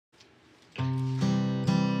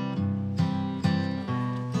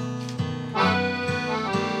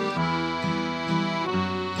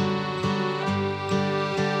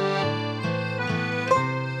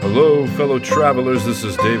Hello, fellow travelers. This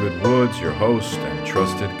is David Woods, your host and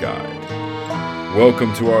trusted guide.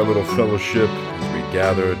 Welcome to our little fellowship as we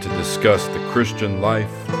gather to discuss the Christian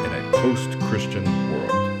life in a post-Christian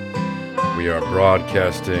world. We are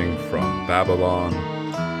broadcasting from Babylon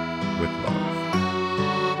with love.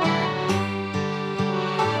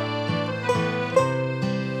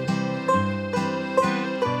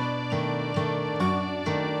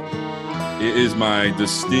 It is my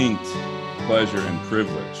distinct pleasure and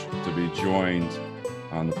privilege to be joined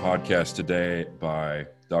on the podcast today by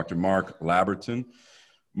Dr. Mark Labberton.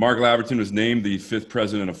 Mark Labberton was named the 5th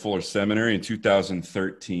president of Fuller Seminary in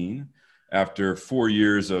 2013 after 4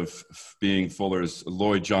 years of being Fuller's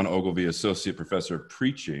Lloyd John Ogilvie Associate Professor of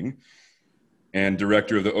Preaching and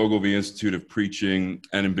director of the Ogilvie Institute of Preaching,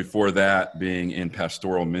 and before that being in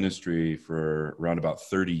pastoral ministry for around about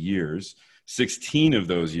 30 years, 16 of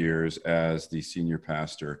those years as the senior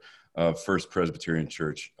pastor of First Presbyterian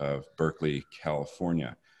Church of Berkeley,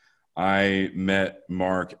 California. I met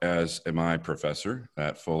Mark as my professor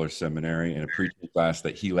at Fuller Seminary in a preaching class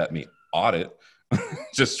that he let me audit,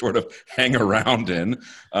 just sort of hang around in,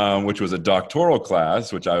 which was a doctoral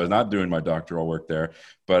class, which I was not doing my doctoral work there,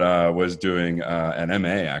 but was doing an MA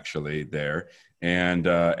actually there.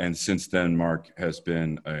 And since then, Mark has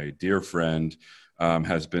been a dear friend,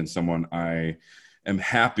 has been someone I am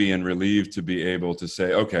happy and relieved to be able to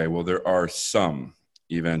say, okay, well, there are some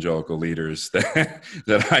evangelical leaders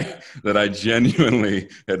that I genuinely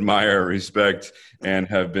admire, respect, and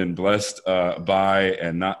have been blessed by,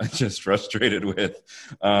 and not just frustrated with.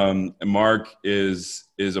 Mark is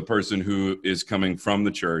a person who is coming from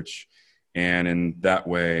the church, and in that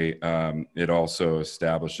way, it also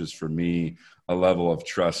establishes for me a level of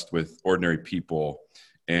trust with ordinary people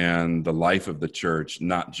and the life of the church,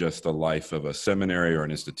 not just the life of a seminary or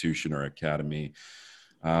an institution or academy.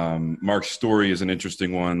 Mark's story is an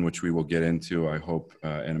interesting one, which we will get into, I hope,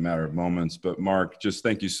 in a matter of moments. But Mark, just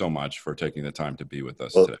thank you so much for taking the time to be with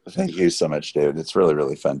us today. Thank you so much, David. It's really,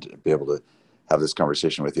 really fun to be able to have this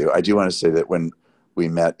conversation with you. I do want to say that when we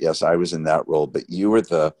met, yes, I was in that role, but you were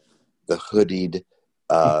the hoodied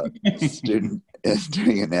student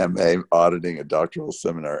doing an MA, auditing a doctoral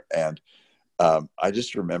seminar. And I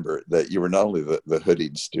just remember that you were not only the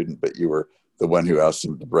hoodied student, but you were the one who asked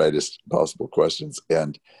some of the brightest possible questions.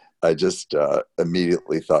 And I just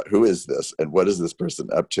immediately thought, who is this? And what is this person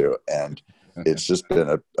up to? And it's just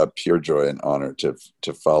been a pure joy and honor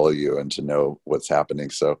to follow you and to know what's happening.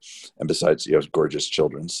 So, and besides, you have gorgeous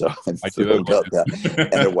children. So I'm thrilled about that.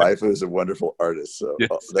 And a wife who's a wonderful artist. So yes.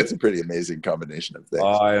 That's a pretty amazing combination of things.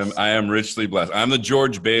 I am richly blessed. I'm the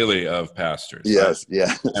George Bailey of pastors. Yes,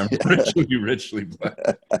 yeah. I'm richly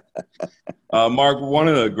blessed. Mark, one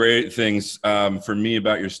of the great things for me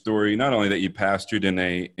about your story, not only that you pastored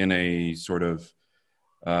in a sort of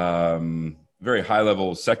very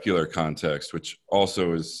high-level secular context, which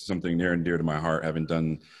also is something near and dear to my heart, having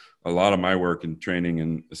done a lot of my work and training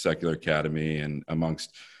in the secular academy and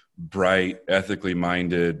amongst bright, ethically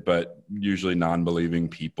minded, but usually non-believing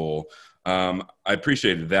people. I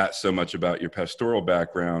appreciated that so much about your pastoral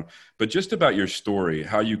background, but just about your story,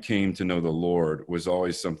 how you came to know the Lord was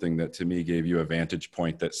always something that to me gave you a vantage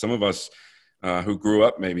point that some of us who grew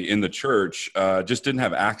up maybe in the church just didn't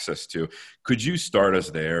have access to. Could you start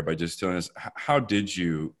us there by just telling us, how did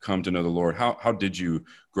you come to know the Lord? How did you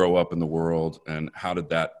grow up in the world, and how did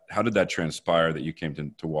that transpire that you came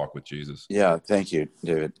to walk with Jesus? Yeah, thank you,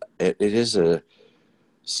 David. It is a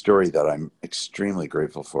story that I'm extremely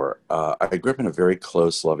grateful for. I grew up in a very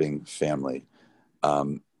close, loving family.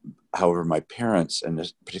 However, my parents, and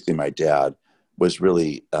particularly my dad, was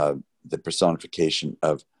really the personification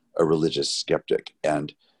of a religious skeptic.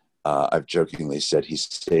 And I've jokingly said he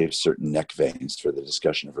saved certain neck veins for the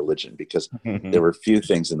discussion of religion, because there were few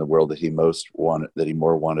things in the world that he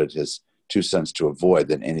more wanted his 2 cents to avoid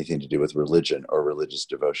than anything to do with religion or religious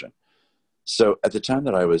devotion. So at the time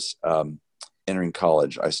that I was entering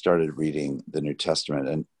college, I started reading the New Testament,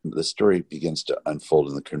 and the story begins to unfold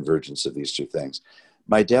in the convergence of these two things.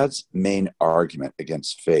 My dad's main argument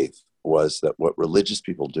against faith was that what religious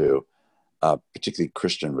people do, particularly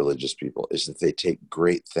Christian religious people, is that they take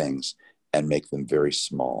great things and make them very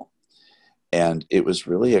small. And it was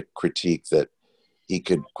really a critique that he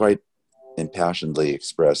could quite impassionedly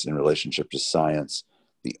express in relationship to science,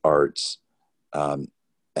 the arts, and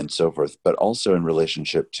so forth, but also in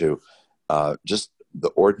relationship to just the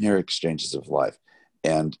ordinary exchanges of life.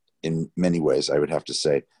 And in many ways, I would have to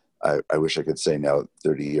say, I wish I could say now,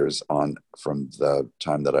 30 years on from the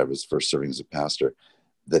time that I was first serving as a pastor,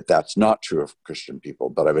 that that's not true of Christian people.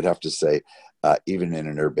 But I would have to say, even in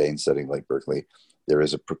an urbane setting like Berkeley, there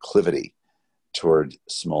is a proclivity toward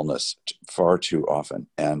smallness far too often.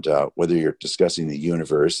 And whether you're discussing the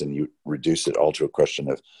universe and you reduce it all to a question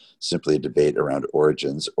of simply a debate around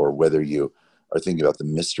origins, or whether you are thinking about the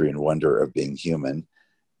mystery and wonder of being human,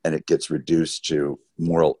 and it gets reduced to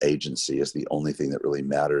moral agency as the only thing that really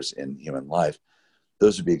matters in human life,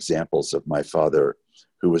 those would be examples of my father,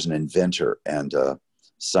 who was an inventor and a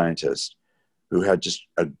scientist, who had just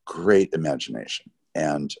a great imagination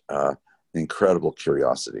and an incredible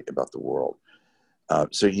curiosity about the world.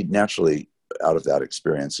 So he naturally, out of that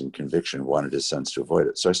experience and conviction, wanted his sons to avoid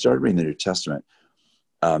it. So I started reading the New Testament,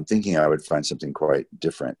 thinking I would find something quite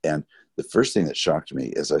different. And the first thing that shocked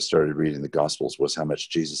me as I started reading the Gospels was how much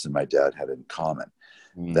Jesus and my dad had in common.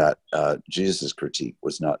 That Jesus' critique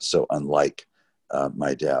was not so unlike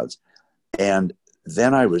my dad's. And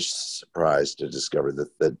then I was surprised to discover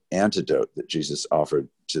that the antidote that Jesus offered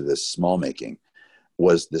to this small making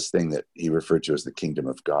was this thing that he referred to as the kingdom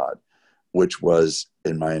of God, which was,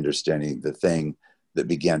 in my understanding, the thing that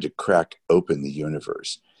began to crack open the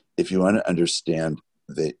universe. If you want to understand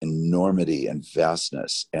the enormity and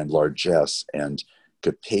vastness and largesse and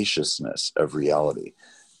capaciousness of reality,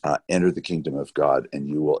 enter the kingdom of God, and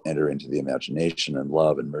you will enter into the imagination and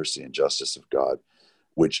love and mercy and justice of God,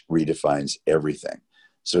 which redefines everything.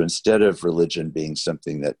 So instead of religion being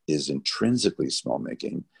something that is intrinsically small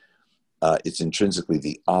making, it's intrinsically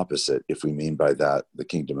the opposite, if we mean by that the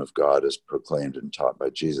kingdom of God as proclaimed and taught by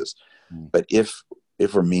Jesus. But if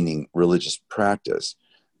we're meaning religious practice,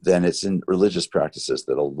 then it's in religious practices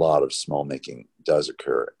that a lot of small making does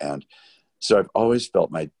occur. And so I've always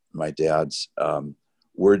felt my dad's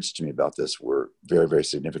words to me about this were very, very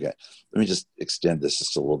significant. Let me just extend this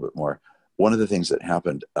just a little bit more. One of the things that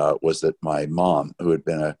happened was that my mom, who had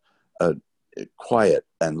been a quiet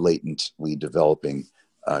and latently developing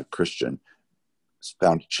Christian,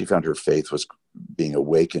 found her faith was being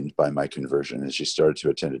awakened by my conversion, and she started to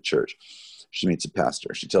attend a church. She meets a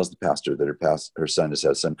pastor. She tells the pastor that her son has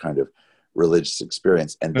had some kind of religious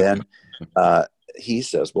experience, and then he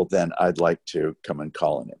says, "Well, then I'd like to come and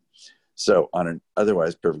call on him." So on an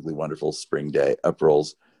otherwise perfectly wonderful spring day, up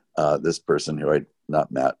rolls this person who I'd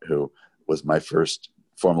not met, who was my first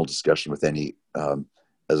formal discussion with any,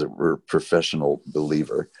 as it were, professional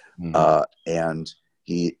believer, and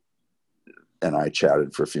he and I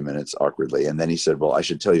chatted for a few minutes awkwardly. And then he said, "Well, I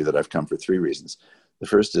should tell you that I've come for 3 reasons. The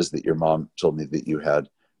first is that your mom told me that you had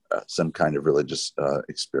some kind of religious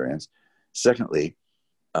experience. Secondly,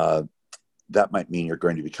 that might mean you're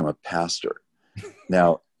going to become a pastor."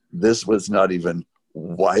 Now, this was not even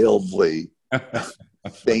wildly,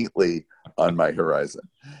 faintly on my horizon.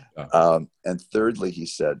 And thirdly, he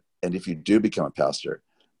said, "And if you do become a pastor,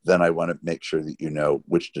 then I want to make sure that you know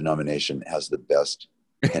which denomination has the best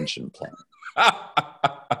pension plan."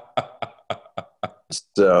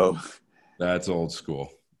 So that's old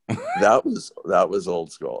school. that was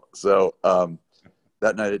old school. So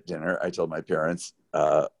that night at dinner, I told my parents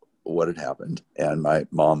what had happened, and my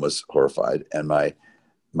mom was horrified, and my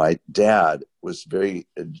dad was very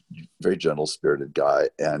gentle spirited guy,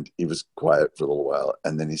 and he was quiet for a little while,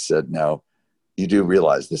 and then he said, "Now, you do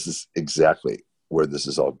realize this is exactly where this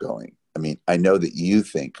is all going. I mean, I know that you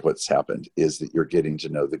think what's happened is that you're getting to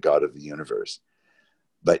know the God of the universe.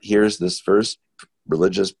 But here's this first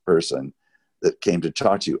religious person that came to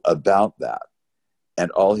talk to you about that.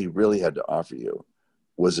 And all he really had to offer you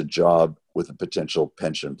was a job with a potential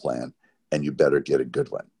pension plan, and you better get a good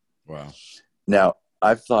one." Wow. Now,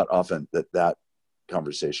 I've thought often that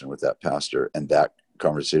conversation with that pastor and that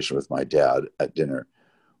conversation with my dad at dinner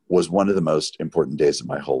was one of the most important days of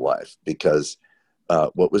my whole life, because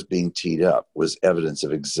what was being teed up was evidence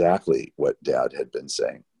of exactly what Dad had been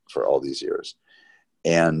saying for all these years,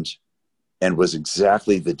 and was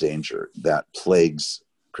exactly the danger that plagues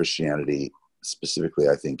Christianity, specifically,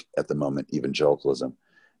 I think, at the moment, evangelicalism,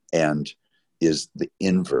 and is the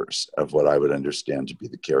inverse of what I would understand to be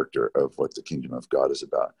the character of what the kingdom of God is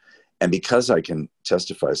about. And because I can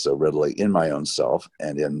testify so readily in my own self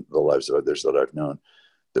and in the lives of others that I've known,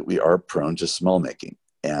 that we are prone to small making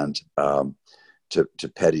and to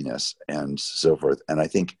pettiness and so forth. And I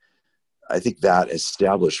think that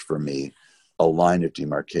established for me a line of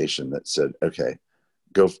demarcation that said, okay,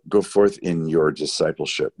 go forth in your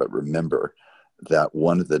discipleship, but remember that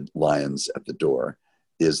one of the lions at the door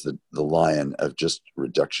is the lion of just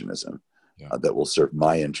reductionism, that will serve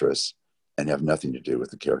my interests and have nothing to do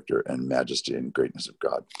with the character and majesty and greatness of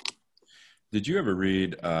God. Did you ever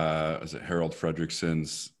read, is it Harold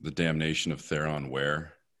Fredrickson's The Damnation of Theron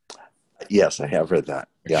Ware? Yes, I have read that.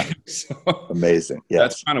 Yeah. So, amazing. Yes.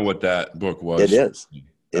 That's kind of what that book was. It is.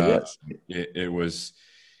 It is. It was,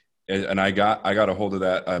 and I got a hold of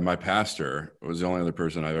that. My pastor was the only other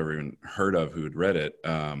person I've ever even heard of who had read it.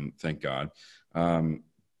 Thank God. Um,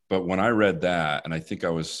 but when I read that, and I think I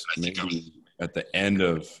was maybe at the end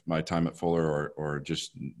of my time at Fuller, or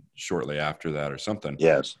just shortly after that, or something.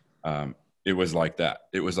 Yes. Um, it was like that.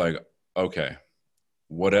 It was like, okay,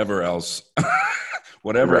 whatever else,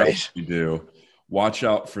 whatever else Right. you do, watch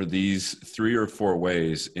out for these 3 or 4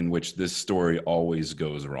 ways in which this story always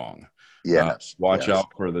goes wrong. Yes. Watch Yes. out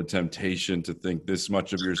for the temptation to think this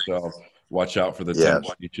much of yourself. Watch out for the Yes.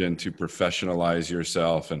 temptation to professionalize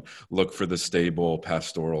yourself and look for the stable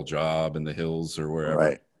pastoral job in the hills or wherever,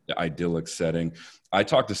 Right. the idyllic setting. I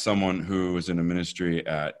talked to someone who was in a ministry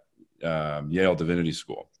at Yale Divinity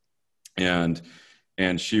School, and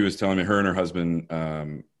she was telling me her and her husband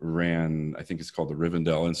ran, I think it's called the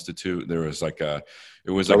Rivendell Institute. There was like it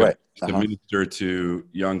was Oh, like right. to minister to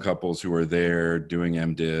young couples who were there doing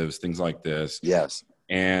MDivs, things like this. Yes.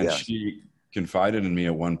 And Yes. she confided in me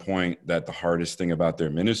at one point that the hardest thing about their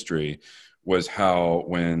ministry was how,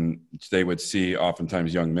 when they would see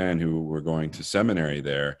oftentimes young men who were going to seminary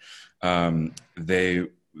there, they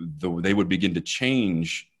would begin to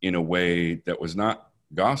change in a way that was not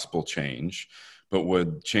gospel change, but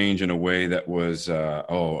would change in a way that was,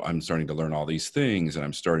 I'm starting to learn all these things, and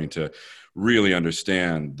I'm starting to really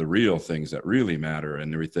understand the real things that really matter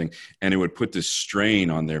and everything. And it would put this strain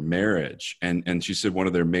on their marriage. And she said one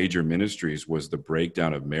of their major ministries was the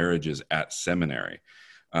breakdown of marriages at seminary,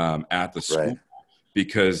 at the school. Right.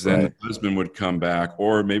 Because then the husband would come back,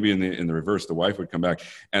 or maybe in the reverse, the wife would come back,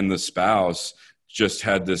 and the spouse just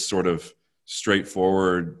had this sort of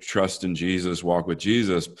straightforward trust in Jesus, walk with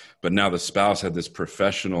Jesus. But now the spouse had this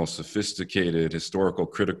professional, sophisticated, historical,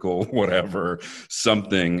 critical, whatever,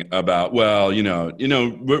 something about, well,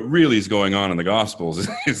 what really is going on in the Gospels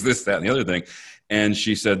is this, that, and the other thing. And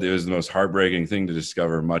she said it was the most heartbreaking thing to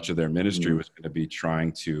discover. Much of their ministry was going to be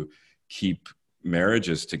trying to keep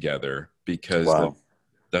marriages together because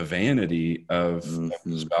the vanity of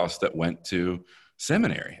the spouse that went to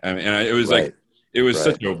seminary. I mean, and it was like, it was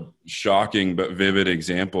such a shocking but vivid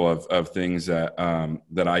example of things that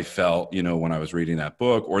that I felt, when I was reading that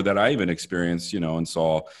book, or that I even experienced, and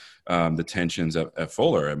saw the tensions at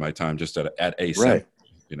Fuller at my time, just at a seminary,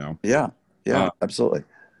 Yeah. Absolutely.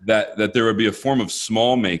 That there would be a form of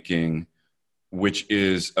small making, which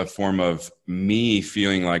is a form of me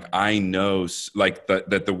feeling like I know, like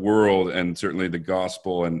that the world, and certainly the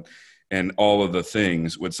gospel, and all of the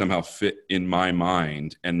things would somehow fit in my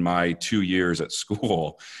mind and my 2 years at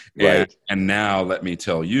school. And now let me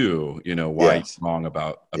tell you, why you're wrong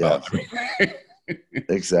about everything.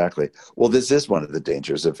 Exactly. Well, this is one of the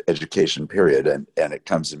dangers of education, period. And it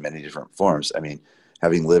comes in many different forms. I mean,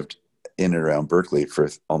 having lived in and around Berkeley for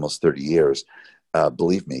almost 30 years,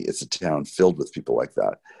 believe me, it's a town filled with people like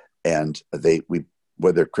that. And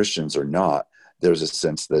whether Christians or not, there's a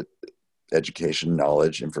sense that education,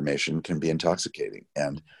 knowledge, information can be intoxicating,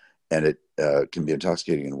 and it can be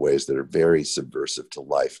intoxicating in ways that are very subversive to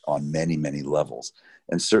life on many, many levels.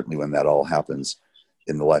 And certainly when that all happens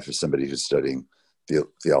in the life of somebody who's studying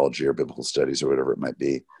theology or biblical studies or whatever it might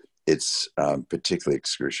be, it's particularly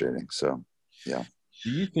excruciating. So, yeah.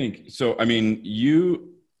 Do you think so? I mean,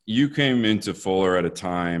 you came into Fuller at a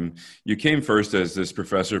time, you came first as this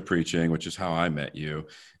professor of preaching, which is how I met you,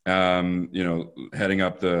 heading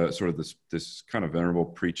up the sort of this kind of venerable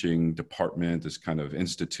preaching department, this kind of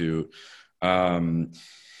institute.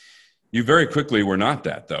 You very quickly were not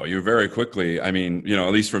that, though. You very quickly, I mean,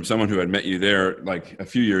 at least from someone who had met you there, like a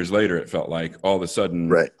few years later, it felt like all of a sudden,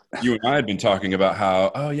 you and I had been talking about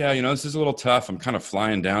how, oh yeah, this is a little tough. I'm kind of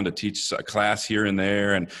flying down to teach a class here and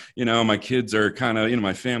there. And, my kids are kind of,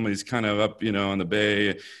 my family's kind of up, on the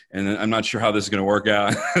Bay, and I'm not sure how this is going to work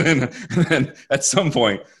out. and then at some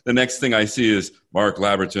point, the next thing I see is Mark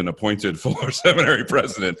Labberton appointed Fuller Seminary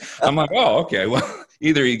president. I'm like, oh, okay, well,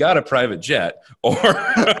 either he got a private jet or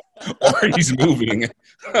he's moving.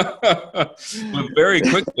 But very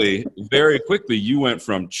quickly, you went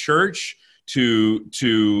from church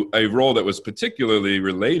to a role that was particularly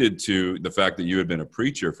related to the fact that you had been a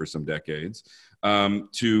preacher for some decades,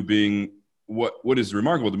 to being what is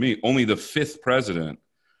remarkable to me, only the 5th president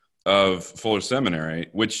of Fuller Seminary,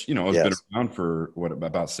 which has been around for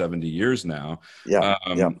about 70 years now.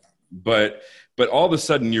 But all of a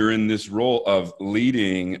sudden, you're in this role of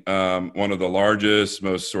leading one of the largest,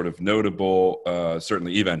 most sort of notable,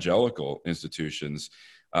 certainly evangelical institutions,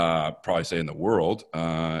 probably say in the world,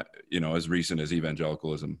 as recent as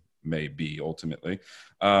evangelicalism may be ultimately.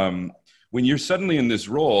 When you're suddenly in this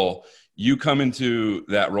role, you come into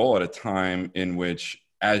that role at a time in which,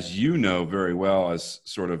 as you know very well, as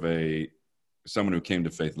sort of a someone who came to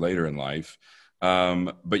faith later in life.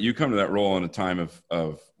 But you come to that role in a time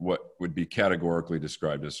of what would be categorically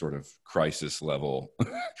described as sort of crisis level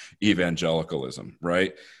evangelicalism,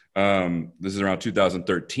 right? This is around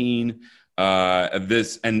 2013.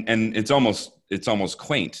 This and it's almost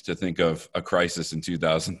quaint to think of a crisis in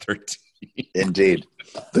 2013. Indeed,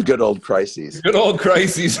 the good old crises. Good old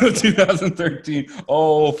crises of 2013.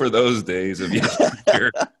 Oh, for those days of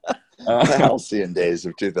yesteryear. The halcyon days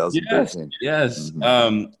of Yes, 2013. yes.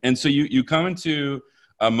 Mm-hmm. And so you come into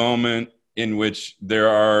a moment in which there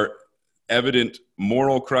are evident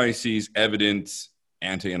moral crises, evident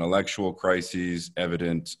anti-intellectual crises,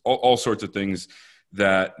 evident all sorts of things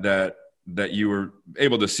that you were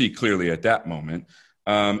able to see clearly at that moment.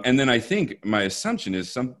 And then I think my assumption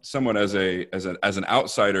is somewhat as an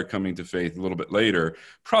outsider coming to faith a little bit later,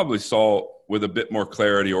 probably saw with a bit more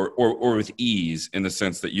clarity or with ease, in the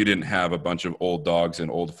sense that you didn't have a bunch of old dogs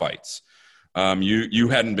and old fights. You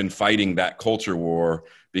hadn't been fighting that culture war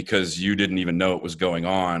because you didn't even know it was going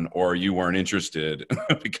on, or you weren't interested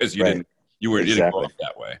because you didn't grow up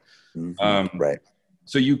that way. Mm-hmm. Right.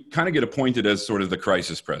 So you kind of get appointed as sort of the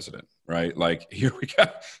crisis president, right? Like, here we go.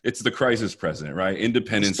 It's the crisis president, right?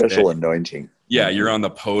 Independence Special Day. anointing. Yeah, you're on the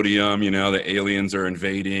podium, the aliens are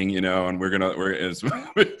invading, and we're as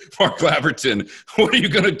Mark Labberton, what are you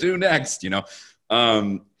gonna do next?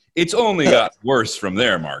 It's only got worse from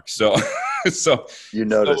there, Mark. So you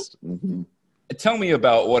noticed. Mm-hmm. Tell me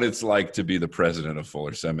about what it's like to be the president of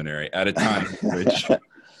Fuller Seminary at a time in which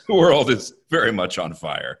the world is very much on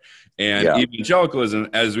fire. And evangelicalism,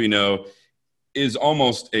 as we know, is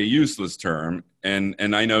almost a useless term.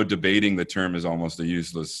 And I know debating the term is almost a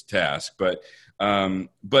useless task, but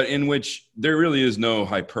in which there really is no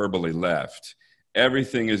hyperbole left.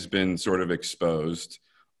 Everything has been sort of exposed.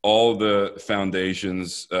 All the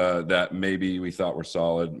foundations that maybe we thought were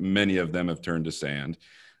solid, many of them have turned to sand.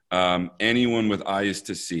 Anyone with eyes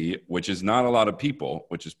to see, which is not a lot of people,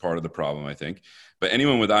 which is part of the problem, I think, but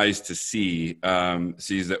anyone with eyes to see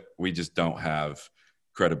sees that we just don't have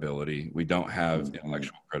credibility. We don't have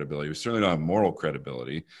intellectual credibility. We certainly don't have moral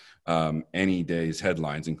credibility. Any day's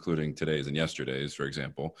headlines, including today's and yesterday's, for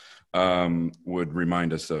example, would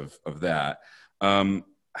remind us of that.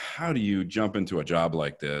 How do you jump into a job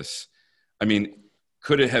like this? I mean,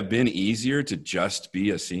 could it have been easier to just be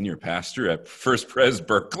a senior pastor at First Pres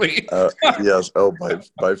Berkeley? Yes. Oh,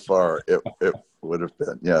 by far, it would have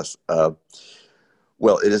been. Yes.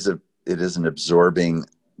 Well, it is an absorbing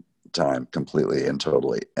time, completely and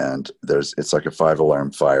totally. And it's like a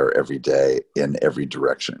 5-alarm fire every day in every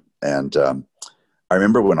direction. And I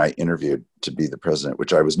remember when I interviewed to be the president,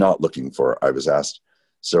 which I was not looking for. I was asked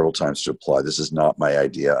several times to apply. This is not my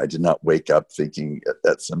idea. I did not wake up thinking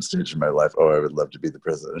at some stage in my life, I would love to be the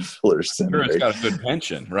president of Fuller Seminary. Sure, it's got a good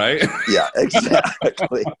pension, right? Yeah,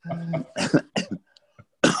 exactly.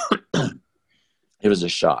 It was a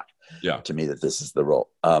shock to me that this is the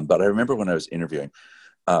role. But I remember when I was interviewing,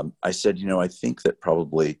 I said, I think that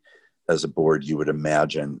probably as a board, you would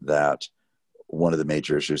imagine that one of the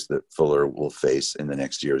major issues that Fuller will face in the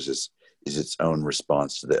next years is its own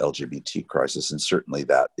response to the LGBT crisis. And certainly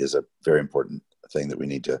that is a very important thing that we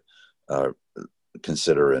need to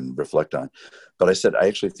consider and reflect on. But I said, I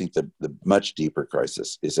actually think that the much deeper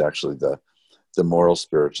crisis is actually the moral,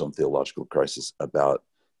 spiritual, and theological crisis about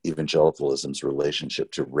evangelicalism's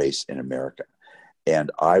relationship to race in America.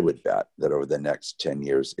 And I would bet that over the next 10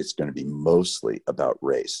 years, it's going to be mostly about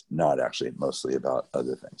race, not actually mostly about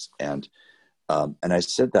other things. And I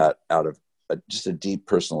said that out of just a deep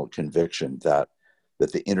personal conviction that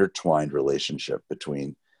the intertwined relationship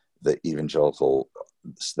between the evangelical,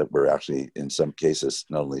 that were actually in some cases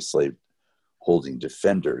not only slave holding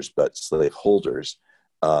defenders but slave holders,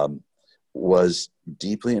 was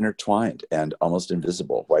deeply intertwined and almost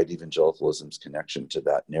invisible. White evangelicalism's connection to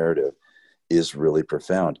that narrative is really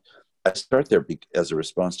profound. I start there as a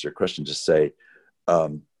response to your question to say,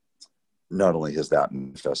 not only has that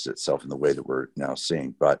manifested itself in the way that we're now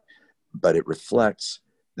seeing, but it reflects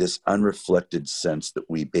this unreflected sense that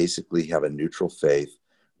we basically have a neutral faith.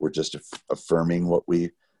 We're just affirming what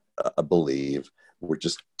we believe. We're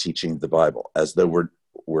just teaching the Bible as though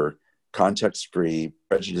we're context-free,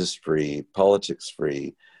 prejudice-free,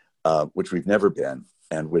 politics-free, which we've never been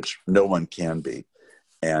and which no one can be.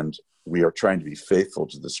 And we are trying to be faithful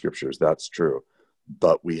to the scriptures. That's true.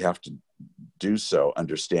 But we have to do so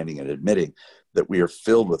understanding and admitting that we are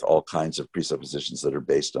filled with all kinds of presuppositions that are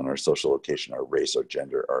based on our social location, our race, our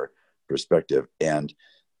gender, our perspective. And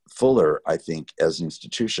Fuller, I think, as an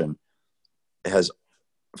institution, has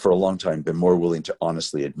for a long time been more willing to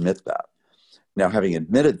honestly admit that. Now, having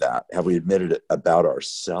admitted that, have we admitted it about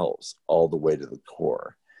ourselves all the way to the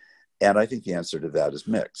core? And I think the answer to that is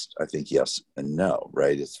mixed. I think yes and no,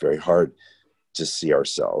 right? It's very hard to see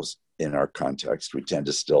ourselves in our context. We tend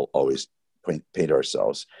to still always paint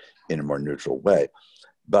ourselves in a more neutral way.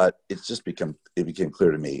 But it became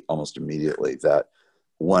clear to me almost immediately that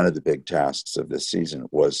one of the big tasks of this season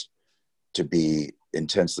was to be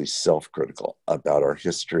intensely self-critical about our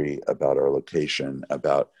history, about our location,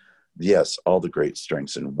 about, yes, all the great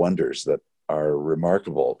strengths and wonders that are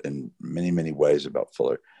remarkable in many, many ways about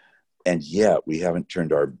Fuller. And yet we haven't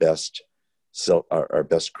turned our best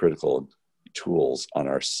critical tools on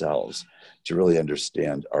ourselves to really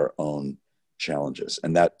understand our own challenges.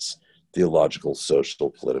 And that's theological, social,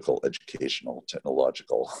 political, educational,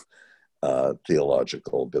 technological,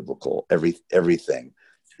 theological, biblical, everything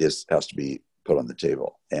has to be put on the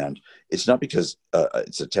table. And it's not because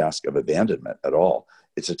it's a task of abandonment at all.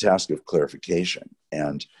 It's a task of clarification.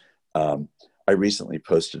 And I recently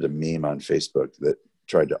posted a meme on Facebook that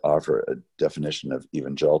tried to offer a definition of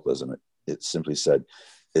evangelicalism. It simply said,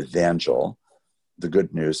 evangel, the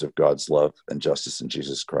good news of God's love and justice in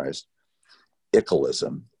Jesus Christ.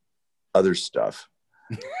 Ickalism, other stuff,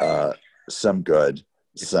 some good,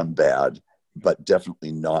 some bad, but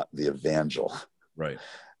definitely not the evangel. Right.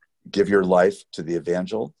 Give your life to the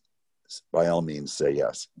evangel, by all means say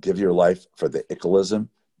yes. Give your life for the ickalism,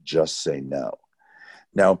 just say no.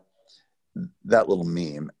 Now, that little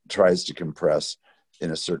meme tries to compress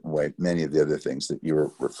in a certain way many of the other things that you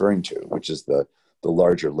were referring to, which is the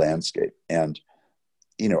larger landscape. And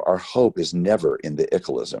our hope is never in the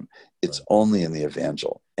ickalism. It's right. Only in the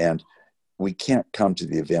evangel. And we can't come to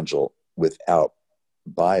the evangel without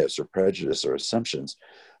bias or prejudice or assumptions,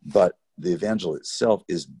 but the evangel itself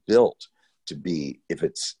is built to be, if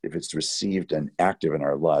it's received and active in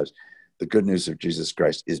our lives, the good news of Jesus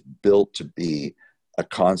Christ is built to be a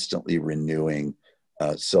constantly renewing,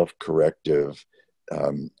 self-corrective,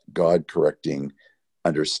 God-correcting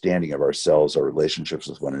understanding of ourselves, our relationships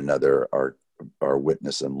with one another, our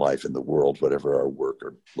witness in life in the world, whatever our work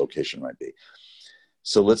or location might be.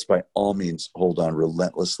 So let's by all means hold on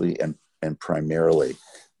relentlessly and primarily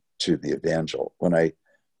to the evangel. When I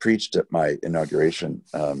preached at my inauguration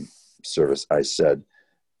service, I said,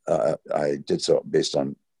 I did so based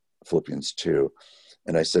on Philippians 2,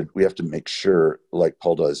 and I said, we have to make sure, like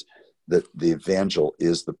Paul does, that the evangel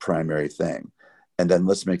is the primary thing. And then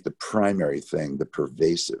let's make the primary thing the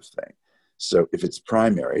pervasive thing. So if it's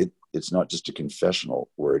primary, it's not just a confessional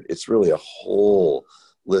word, it's really a whole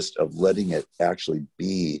list of letting it actually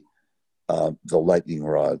be the lightning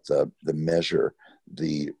rod, the measure,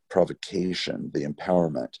 the provocation, the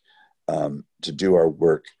empowerment to do our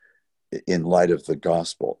work in light of the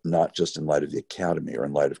gospel, not just in light of the academy or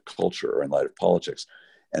in light of culture or in light of politics,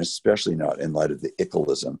 and especially not in light of the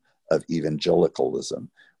ickalism of evangelicalism,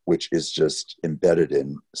 which is just embedded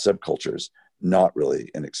in subcultures, not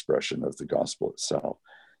really an expression of the gospel itself.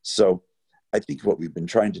 So I think what we've been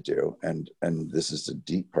trying to do, and this is a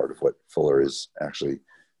deep part of what Fuller is actually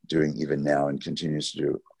doing even now and continues to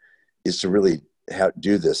do, is to really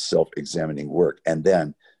do this self-examining work and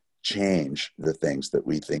then change the things that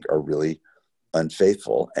we think are really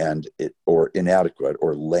unfaithful or inadequate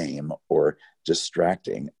or lame or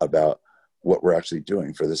distracting about what we're actually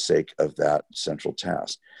doing for the sake of that central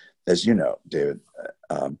task. As you know, David,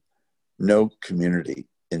 no community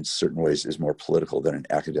in certain ways is more political than an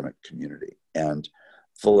academic community. And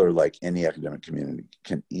Fuller, like any academic community,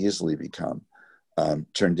 can easily become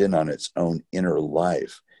turned in on its own inner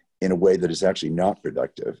life in a way that is actually not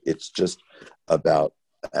productive. It's just about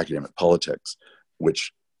academic politics,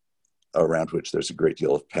 around which there's a great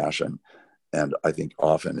deal of passion. And I think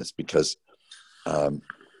often it's because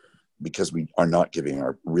we are not giving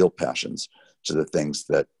our real passions to the things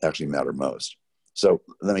that actually matter most. So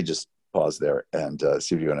let me just pause there and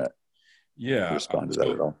see if you want to respond to that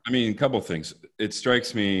at all. I mean, a couple of things. It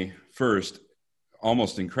strikes me first,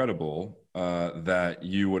 almost incredible that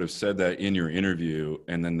you would have said that in your interview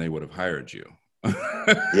and then they would have hired you.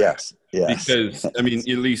 Yes. Because, I mean,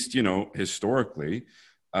 at least, historically,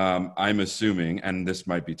 I'm assuming, and this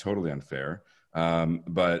might be totally unfair,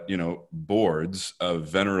 but, boards of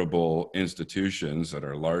venerable institutions that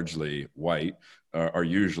are largely white are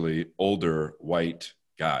usually older white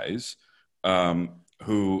guys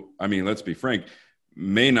who, I mean, let's be frank,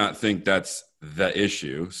 may not think that's the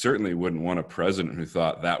issue, certainly wouldn't want a president who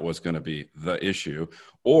thought that was going to be the issue,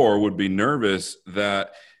 or would be nervous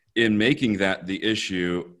that in making that the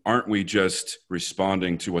issue, aren't we just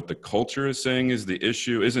responding to what the culture is saying is the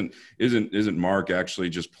issue? Isn't Mark actually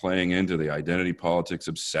just playing into the identity politics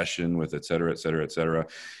obsession with et cetera, et cetera, et cetera,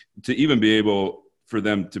 to even be able for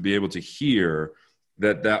them to be able to hear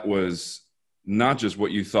that that was not just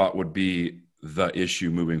what you thought would be the issue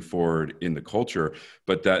moving forward in the culture,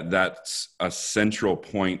 but that's a central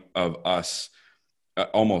point of us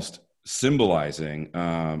almost symbolizing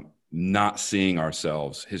not seeing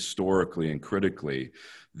ourselves historically and critically,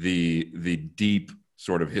 the deep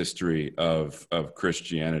sort of history of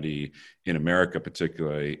Christianity in America,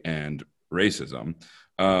 particularly, and racism.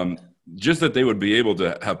 Just that they would be able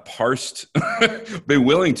to have parsed, be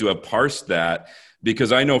willing to have parsed that,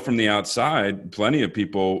 because I know from the outside, plenty of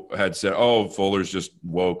people had said, "Oh, Fuller's just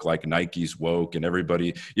woke, like Nike's woke," and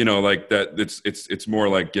everybody, like that. It's more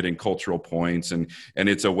like getting cultural points, and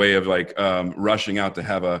it's a way of like rushing out to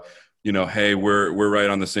have a, hey, we're right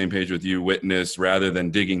on the same page with you, witness, rather than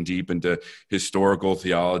digging deep into historical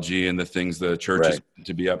theology and the things the church is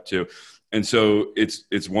to be up to. And so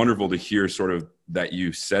it's wonderful to hear sort of that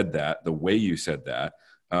you said that, the way you said that,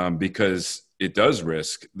 because it does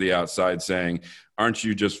risk the outside saying, aren't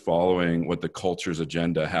you just following what the culture's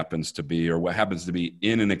agenda happens to be, or what happens to be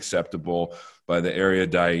in and acceptable by the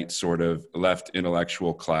erudite sort of left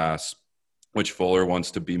intellectual class, which Fuller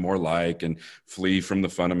wants to be more like, and flee from the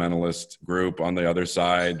fundamentalist group on the other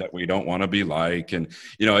side that we don't want to be like. And,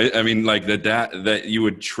 I mean, like that you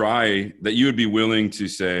would try, that you would be willing to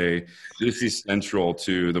say, this is central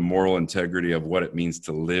to the moral integrity of what it means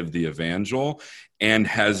to live the evangel, and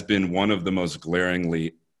has been one of the most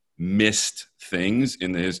glaringly missed things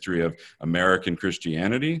in the history of American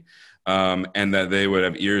Christianity. And that they would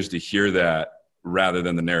have ears to hear that, rather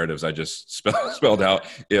than the narratives I just spelled out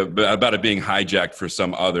about it being hijacked for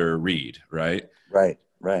some other read, right? Right.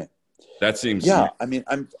 That seems. Yeah, I mean,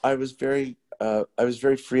 I was very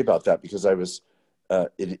free about that, because I was.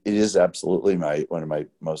 It is absolutely one of my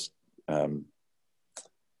most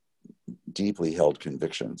deeply held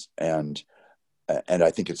convictions, and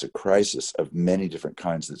I think it's a crisis of many different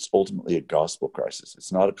kinds. It's ultimately a gospel crisis.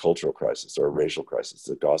 It's not a cultural crisis or a racial crisis. It's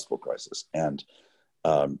a gospel crisis, and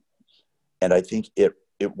I think it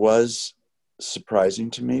was surprising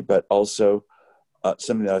to me, but also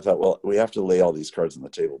something that I thought, well, we have to lay all these cards on the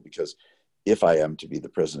table, because if I am to be the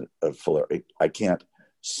president of Fuller, I can't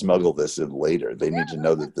smuggle this in later. They need to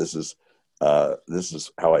know that this is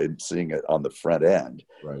how I'm seeing it on the front end.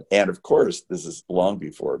 Right. And of course, this is long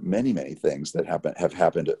before many things that have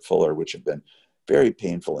happened at Fuller, which have been very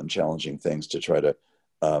painful and challenging things to try to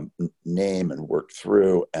name and work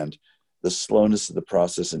through. And the slowness of the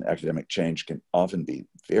process in academic change can often be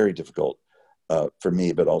very difficult for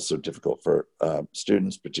me, but also difficult for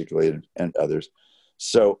students, particularly, and others.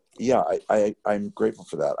 So, yeah, I'm grateful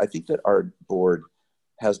for that. I think that our board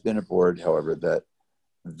has been a board, however,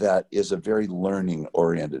 that is a very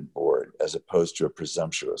learning-oriented board, as opposed to a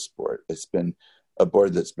presumptuous board. It's been a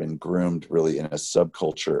board that's been groomed really in a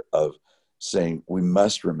subculture of saying we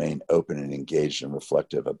must remain open and engaged and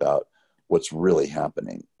reflective about what's really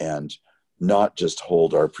happening, and not just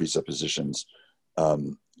hold our presuppositions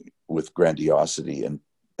with grandiosity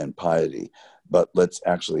and piety, but let's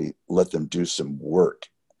actually let them do some work.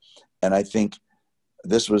 And I think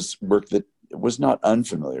this was work that was not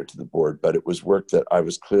unfamiliar to the board, but it was work that I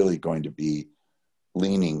was clearly going to be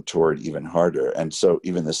leaning toward even harder. And so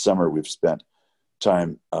even this summer, we've spent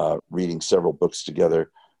time reading several books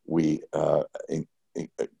together. We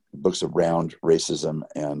books around racism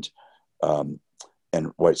and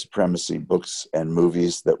white supremacy, books and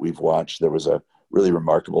movies that we've watched. There was a really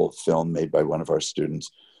remarkable film made by one of our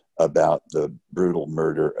students about the brutal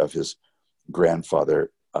murder of his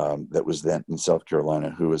grandfather that was then in South Carolina,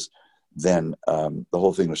 who was then, the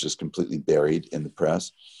whole thing was just completely buried in the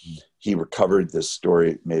press. He recovered this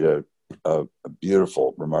story, made a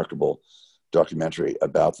beautiful, remarkable documentary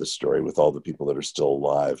about the story with all the people that are still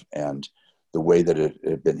alive, and the way that it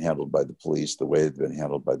had been handled by the police, the way it had been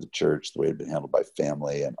handled by the church, the way it had been handled by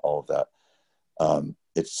family, and all of that.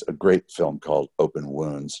 It's a great film called Open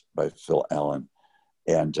Wounds by Phil Allen.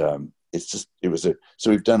 And so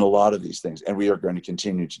we've done a lot of these things, and we are going to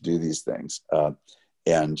continue to do these things.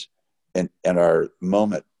 And our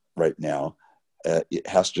moment right now, it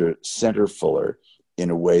has to center Fuller in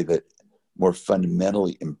a way that more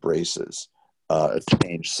fundamentally embraces a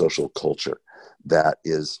changed social culture that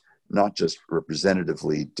is not just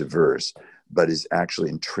representatively diverse, but is actually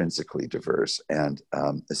intrinsically diverse and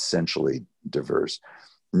essentially diverse,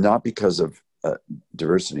 not because of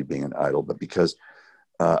diversity being an idol, but because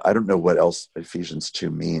I don't know what else Ephesians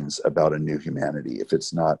 2 means about a new humanity if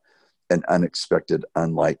it's not an unexpected,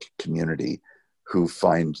 unlike community who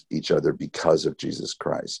find each other because of Jesus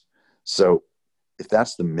Christ. So if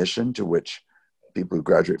that's the mission to which people who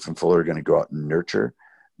graduate from Fuller are going to go out and nurture,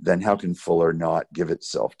 then how can Fuller not give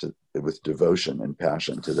itself to with devotion and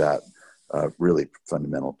passion to that really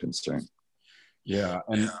fundamental concern? Yeah,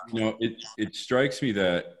 and it strikes me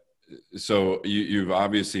that so you've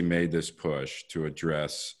obviously made this push to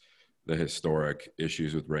address the historic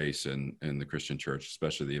issues with race in the Christian church,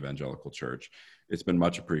 especially the evangelical church. It's been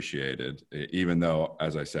much appreciated, even though,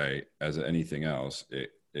 as I say, as anything else,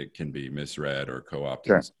 it can be misread or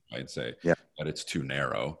co-opted. Sure. I'd say Yeah. that it's too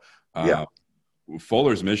narrow. Yeah.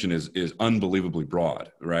 Fuller's mission is unbelievably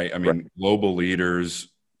broad, right? I mean, Right. global leaders,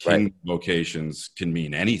 king Right. vocations can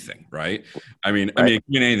mean anything, right? I mean, Right. it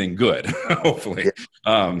can mean anything good, hopefully.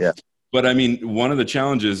 Yeah. Yeah. But I mean, one of the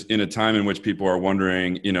challenges in a time in which people are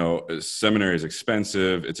wondering, seminary is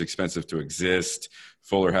expensive. It's expensive to exist.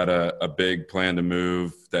 Fuller had a big plan to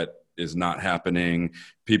move that is not happening.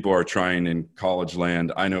 People are trying in college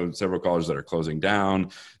land. I know several colleges that are closing down.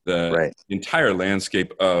 The Right. entire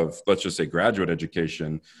landscape of, let's just say, graduate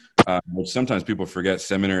education, which sometimes people forget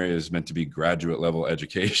seminary is meant to be graduate level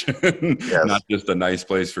education, Yes. not just a nice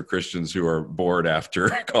place for Christians who are bored after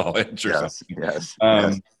college or something. Yes.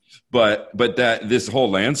 But that this whole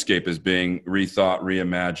landscape is being rethought,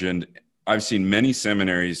 reimagined. I've seen many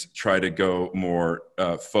seminaries try to go more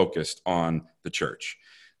focused on the church.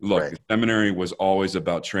 Look, Right. The seminary was always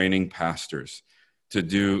about training pastors to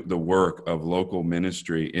do the work of local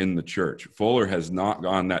ministry in the church. Fuller has not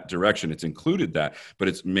gone that direction. It's included that, but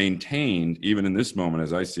it's maintained, even in this moment,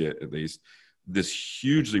 as I see it at least, this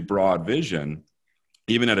hugely broad vision,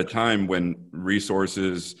 even at a time when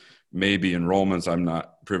resources, maybe enrollments, I'm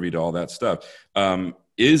not privy to all that stuff,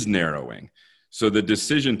 is narrowing. So the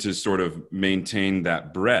decision to sort of maintain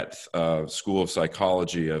that breadth of School of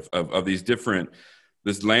Psychology, of these different,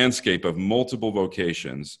 this landscape of multiple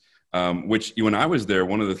vocations, which when I was there,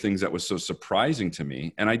 one of the things that was so surprising to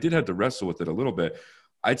me, and I did have to wrestle with it a little bit,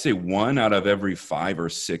 I'd say 1 out of every 5 or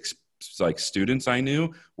 6 students I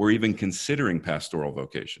knew were even considering pastoral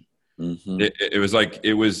vocation. Mm-hmm. It was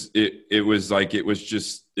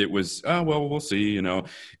oh well, we'll see,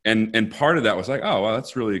 and part of that was like, oh well,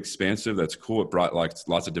 that's really expansive, that's cool. It brought like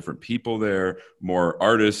lots of different people there, more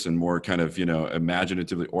artists and more kind of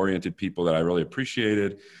imaginatively oriented people that I really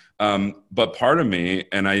appreciated. But part of me,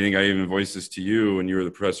 and I think I even voiced this to you when you were the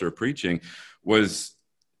professor of preaching, was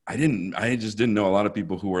I just didn't know a lot of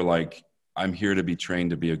people who were like, I'm here to be trained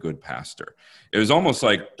to be a good pastor. It was almost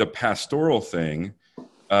like the pastoral thing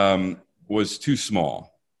was too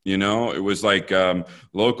small. It was like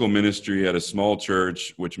local ministry at a small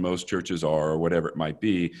church, which most churches are, or whatever it might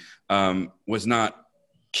be, was not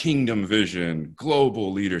kingdom vision,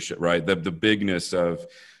 global leadership, right? The bigness of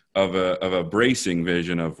a bracing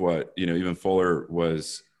vision of what even Fuller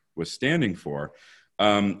was standing for.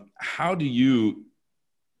 How do you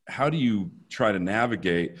try to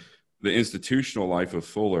navigate the institutional life of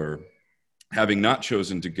Fuller, having not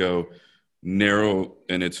chosen to go narrow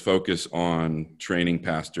in its focus on training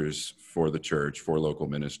pastors for the church, for local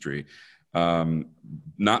ministry,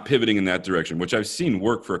 not pivoting in that direction, which I've seen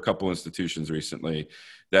work for a couple institutions recently,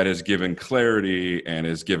 that has given clarity and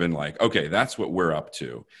has given like, okay, that's what we're up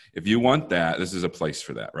to. If you want that, this is a place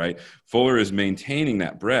for that, right? Fuller is maintaining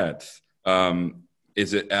that breadth.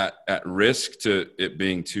 Is it at risk to it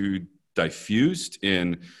being too diffused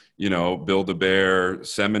in Build-A-Bear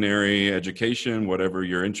seminary education, whatever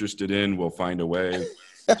you're interested in, we'll find a way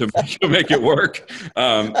to make it work.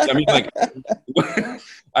 I mean, like,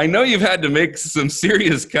 I know you've had to make some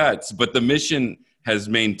serious cuts, but the mission has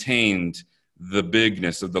maintained the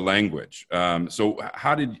bigness of the language. So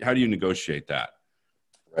how do you negotiate that?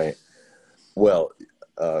 Right. Well,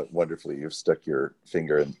 wonderfully, you've stuck your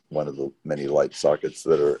finger in one of the many light sockets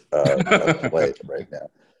that are light right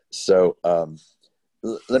now. So,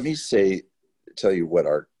 let me tell you what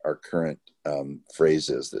our current phrase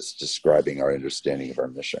is that's describing our understanding of our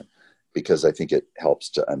mission, because I think it helps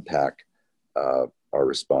to unpack our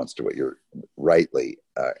response to what you're rightly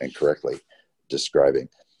and correctly describing.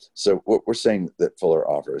 So what we're saying that Fuller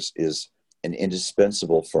offers is an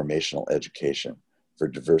indispensable formational education for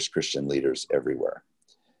diverse Christian leaders everywhere.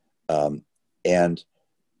 And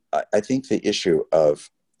I think the issue of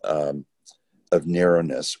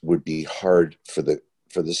narrowness would be hard for the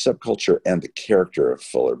subculture and the character of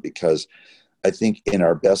Fuller, because I think in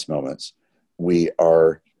our best moments, we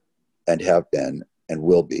are and have been and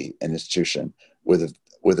will be an institution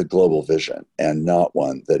with a global vision, and not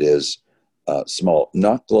one that is small,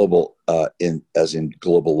 not global in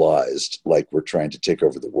globalized, like we're trying to take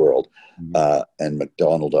over the world, and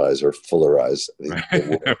McDonaldize or Fullerize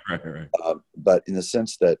the world. Right. But in the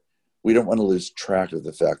sense that we don't want to lose track of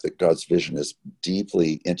the fact that God's vision is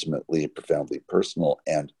deeply, intimately, and profoundly personal,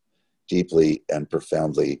 and deeply and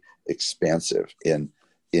profoundly expansive in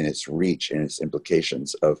its reach and its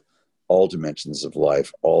implications of all dimensions of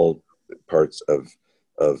life, all parts of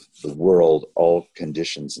the world, all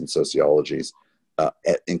conditions and sociologies,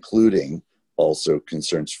 including also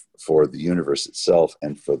concerns for the universe itself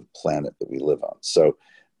and for the planet that we live on. So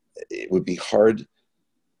it would be hard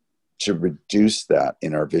to reduce that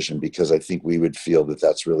in our vision, because I think we would feel that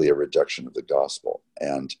that's really a reduction of the gospel,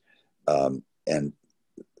 and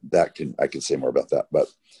that I can say more about that. But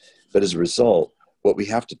as a result, what we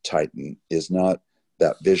have to tighten is not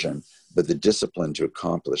that vision, but the discipline to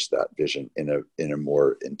accomplish that vision in a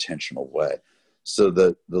more intentional way. So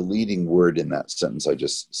the leading word in that sentence I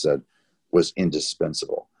just said was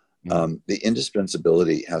indispensable. The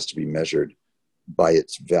indispensability has to be measured by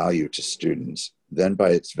its value to students, then by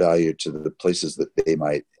its value to the places that they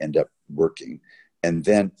might end up working, and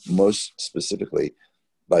then most specifically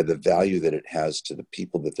by the value that it has to the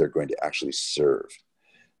people that they're going to actually serve.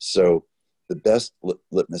 So the best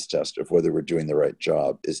litmus test of whether we're doing the right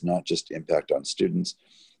job is not just impact on students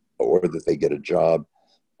or that they get a job,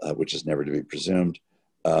 which is never to be presumed,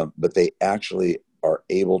 but they actually are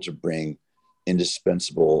able to bring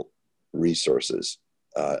indispensable resources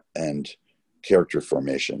and character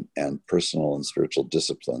formation and personal and spiritual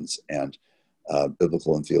disciplines and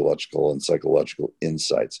biblical and theological and psychological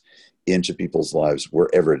insights into people's lives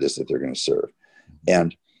wherever it is that they're going to serve.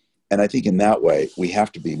 And I think in that way, we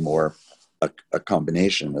have to be more a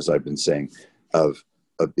combination, as I've been saying, of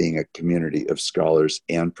being a community of scholars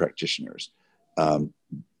and practitioners.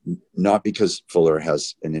 Not because Fuller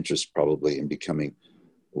has an interest probably in becoming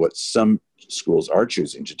what some schools are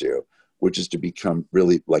choosing to do, which is to become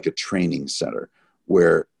really like a training center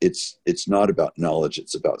where it's not about knowledge,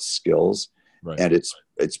 it's about skills. Right. And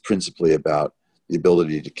it's principally about the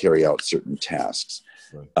ability to carry out certain tasks.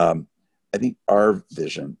 Right. I think our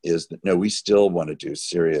vision is that, no, we still want to do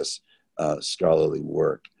serious scholarly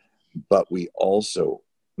work, but we also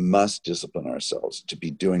must discipline ourselves to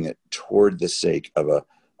be doing it toward the sake of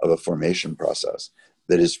a formation process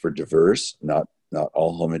that is for diverse, not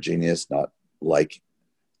all homogeneous, not like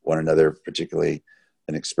one another, particularly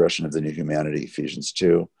an expression of the new humanity, Ephesians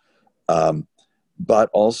 2, but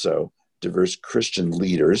also diverse Christian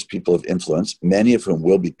leaders, people of influence, many of whom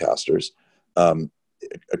will be pastors.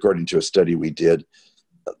 According to a study we did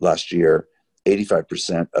last year,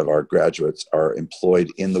 85% of our graduates are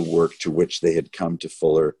employed in the work to which they had come to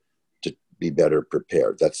Fuller to be better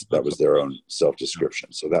prepared. That was their own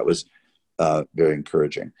self-description. So that was very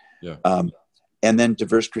encouraging. Yeah. And then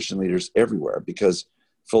diverse Christian leaders everywhere, because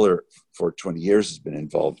Fuller for 20 years has been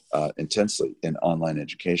involved intensely in online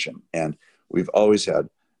education. And we've always had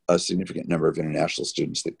a significant number of international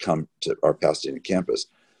students that come to our Pasadena campus.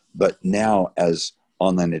 But now, as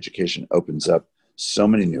online education opens up so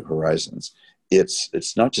many new horizons,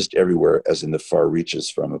 it's not just everywhere as in the far reaches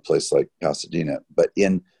from a place like Pasadena, but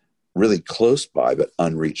in really close by but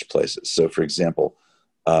unreached places. So for example,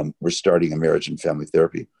 we're starting a marriage and family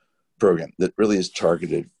therapy program that really is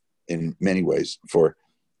targeted in many ways for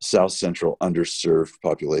South Central underserved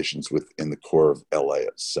populations within the core of LA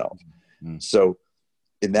itself. Mm-hmm. So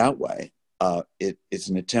in that way, it's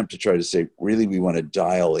an attempt to try to say, really, we want to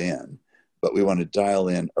dial in, but we want to dial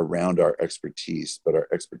in around our expertise. But our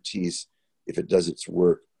expertise, if it does its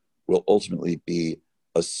work, will ultimately be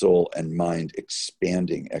a soul and mind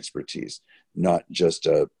expanding expertise, not just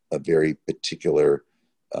a very particular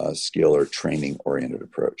skill or training oriented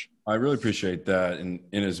approach. I really appreciate that. In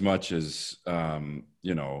as much as,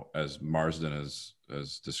 as Marsden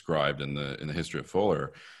has described in the history of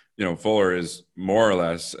Fuller, Fuller is more or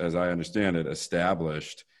less, as I understand it,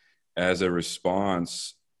 established as a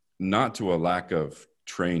response not to a lack of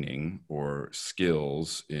training or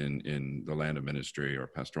skills in the land of ministry or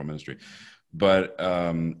pastoral ministry, but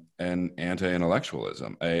an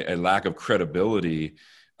anti-intellectualism, a lack of credibility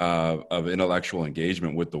of intellectual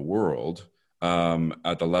engagement with the world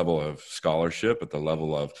at the level of scholarship, at the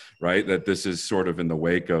level of, right, that this is sort of in the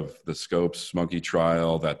wake of the Scopes monkey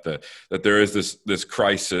trial, that there is this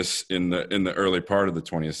crisis in the early part of the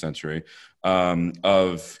 20th century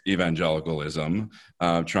of evangelicalism,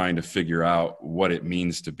 trying to figure out what it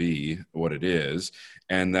means to be what it is,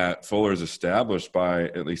 and that Fuller is established by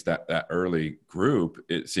at least that early group,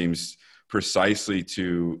 it seems, precisely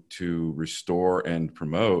to restore and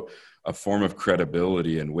promote a form of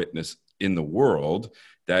credibility and witness in the world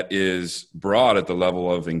that is broad at the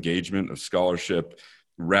level of engagement, of scholarship,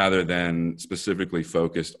 rather than specifically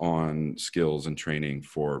focused on skills and training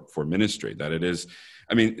for ministry. That it is,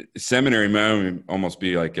 I mean, seminary might almost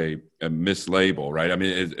be like a mislabel, right? I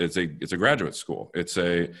mean, it's a graduate school. It's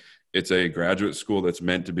a graduate school that's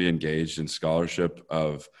meant to be engaged in scholarship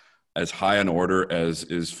of as high an order as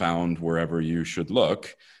is found wherever you should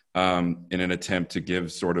look, in an attempt to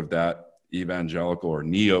give sort of that evangelical or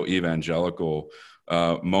neo-evangelical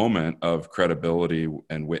moment of credibility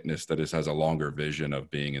and witness that has a longer vision of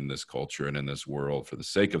being in this culture and in this world for the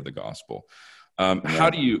sake of the gospel. How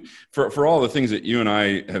do you, for all the things that you and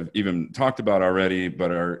I have even talked about already,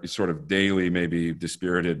 but are sort of daily maybe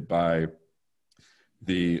dispirited by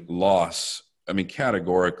the loss, I mean,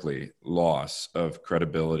 categorically loss of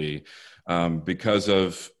credibility because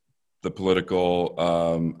of the political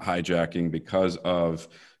hijacking, because of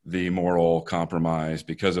the moral compromise,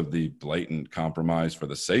 because of the blatant compromise for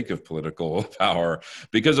the sake of political power,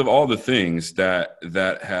 because of all the things that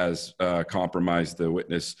has compromised the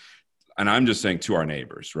witness. And I'm just saying to our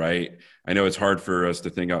neighbors, right? I know it's hard for us to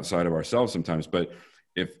think outside of ourselves sometimes, but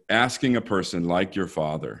if asking a person like your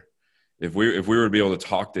father, if we were to be able to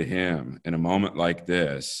talk to him in a moment like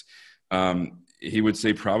this, he would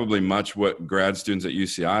say probably much what grad students at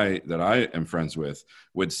UCI that I am friends with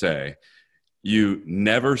would say. You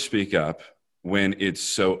never speak up when it's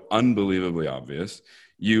so unbelievably obvious.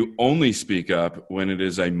 You only speak up when it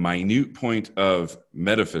is a minute point of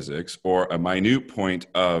metaphysics or a minute point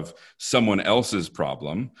of someone else's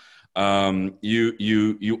problem.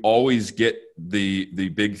 You always get the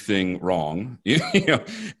big thing wrong, you know,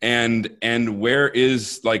 and where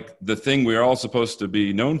is like the thing we're all supposed to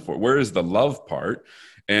be known for? Where is the love part?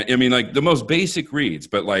 And I mean, like the most basic reads,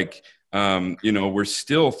 but like, you know, we're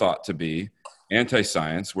still thought to be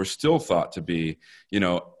anti-science. We're still thought to be, you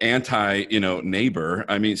know, anti, you know, neighbor.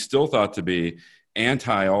 I mean, still thought to be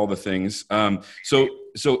anti all the things. So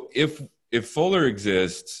if Fuller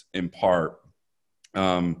exists in part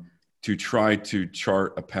to try to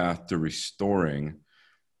chart a path to restoring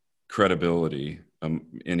credibility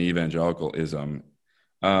in evangelicalism,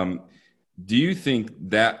 do you think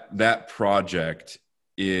that project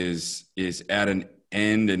is at an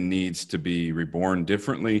end and needs to be reborn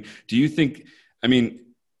differently? Do you think, I mean,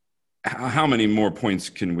 how many more points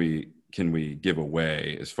can we give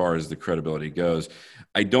away as far as the credibility goes?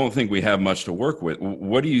 I don't think we have much to work with.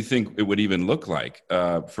 What do you think it would even look like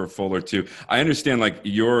for Fuller to? I understand like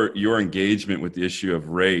your engagement with the issue of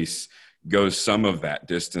race goes some of that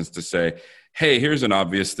distance to say, hey, here's an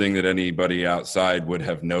obvious thing that anybody outside would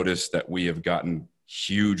have noticed that we have gotten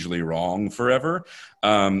hugely wrong forever.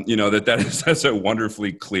 You know, that is that's a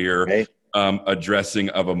wonderfully clear Right. Addressing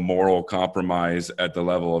of a moral compromise at the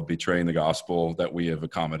level of betraying the gospel that we have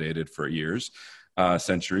accommodated for years,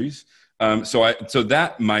 centuries. So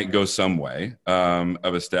that might go some way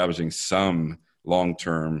of establishing some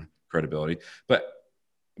long-term credibility.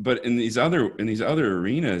 But in these other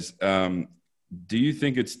arenas, do you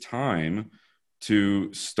think it's time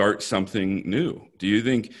to start something new? Do you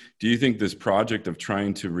think this project of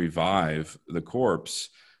trying to revive the corpse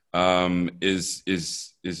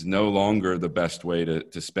is no longer the best way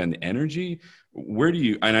to spend energy? Where do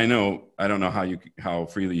you, and I don't know how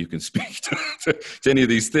freely you can speak to any of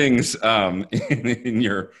these things in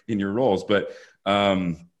your roles, but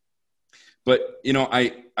you know,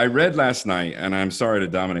 I read last night, and I'm sorry to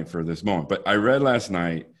dominate for this moment, but I read last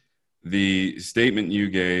night the statement you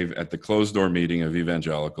gave at the closed door meeting of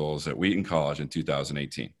evangelicals at Wheaton College in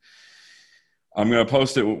 2018. I'm going to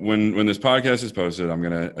post it when this podcast is posted. I'm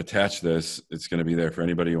going to attach this. It's going to be there for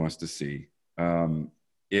anybody who wants to see.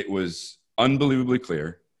 It was unbelievably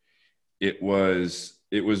clear. It was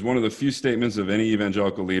one of the few statements of any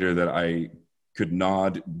evangelical leader that I could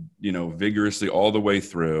nod, you know, vigorously all the way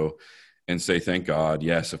through and say, thank God.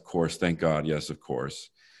 Yes, of course. Thank God. Yes, of course.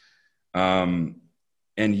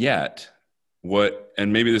 And yet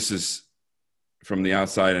and maybe this is from the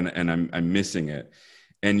outside and I'm missing it.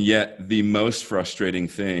 And yet the most frustrating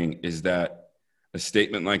thing is that a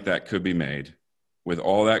statement like that could be made with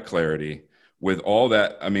all that clarity, with all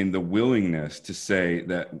that, I mean, the willingness to say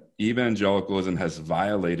that evangelicalism has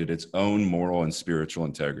violated its own moral and spiritual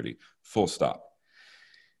integrity, full stop.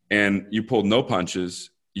 And you pulled no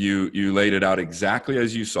punches. You laid it out exactly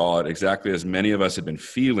as you saw it, exactly as many of us had been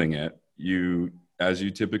feeling it. You, as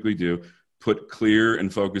you typically do, put clear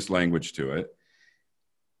and focused language to it.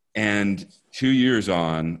 And 2 years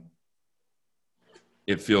on,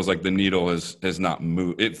 it feels like the needle has not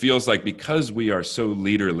moved. It feels like because we are so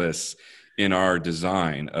leaderless in our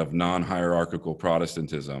design of non-hierarchical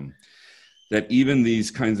Protestantism, that even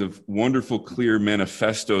these kinds of wonderful, clear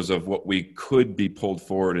manifestos of what we could be pulled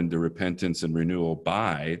forward into repentance and renewal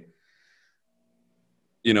by,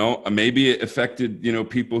 maybe it affected,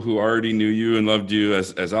 people who already knew you and loved you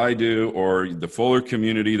as I do, or the Fuller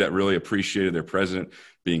community that really appreciated their president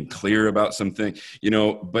being clear about something,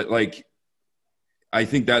 but like, I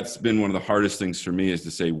think that's been one of the hardest things for me, is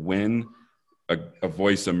to say, when a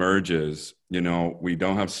voice emerges, we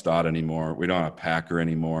don't have Stott anymore. We don't have Packer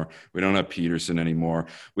anymore. We don't have Peterson anymore.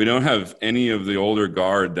 We don't have any of the older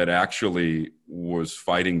guard that actually was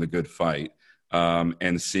fighting the good fight,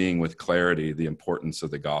 and seeing with clarity the importance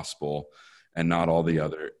of the gospel and not all the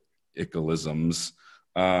other ickalisms.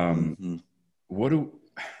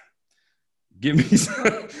 Give me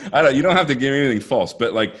you don't have to give me anything false,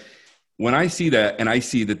 but like, when I see that, and I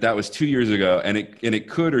see that was 2 years ago, and it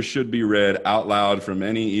could or should be read out loud from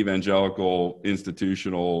any evangelical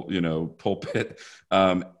institutional, pulpit,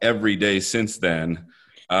 every day since then,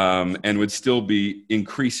 and would still be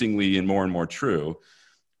increasingly and more true.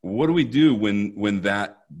 What do we do when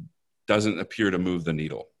that doesn't appear to move the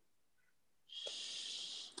needle?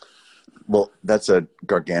 Well, that's a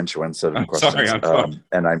gargantuan set of questions. Sorry,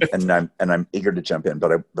 and I'm eager to jump in,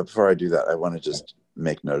 but before I do that, I want to just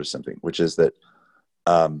make note of something, which is that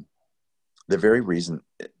the very reason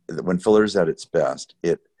that when Fuller is at its best,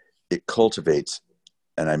 it cultivates,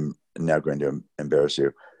 and I'm now going to embarrass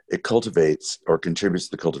you, it cultivates or contributes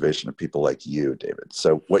to the cultivation of people like you, David.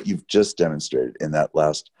 So what you've just demonstrated in that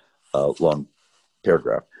last long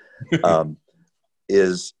paragraph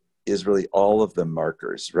is really all of the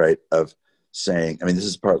markers, right, of saying, I mean, this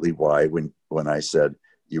is partly why when I said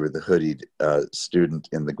you were the hoodied student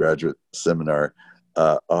in the graduate seminar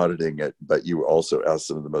auditing it, but you also asked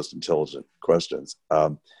some of the most intelligent questions.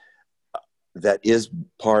 That is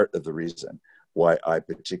part of the reason why I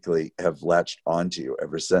particularly have latched onto you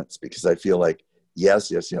ever since, because I feel like, yes,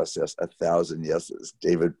 1,000 yeses.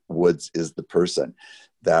 David Woods is the person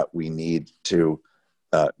that we need to,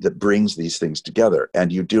 that brings these things together.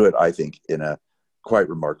 And you do it, I think, in a quite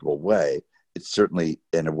remarkable way. It's certainly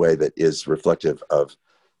in a way that is reflective of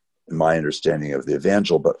my understanding of the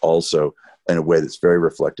evangel, but also in a way that's very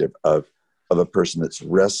reflective of a person that's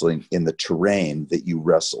wrestling in the terrain that you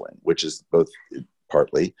wrestle in, which is both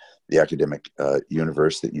partly the academic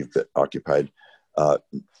universe that you've occupied,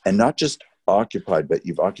 and not just occupied, but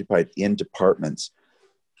you've occupied in departments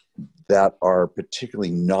that are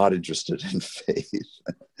particularly not interested in faith,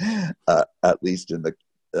 at least in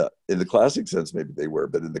the classic sense. Maybe they were,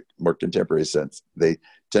 but in the more contemporary sense, they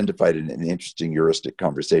tend to find an interesting heuristic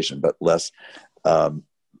conversation, but less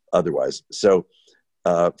otherwise. So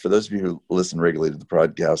for those of you who listen regularly to the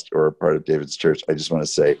podcast or are part of David's church, I just want to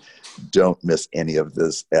say, don't miss any of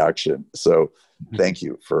this action. So thank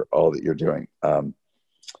you for all that you're doing. I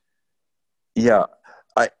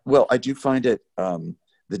do find it, the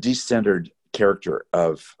decentered character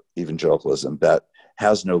of evangelicalism that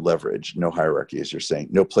has no leverage, no hierarchy, as you're saying,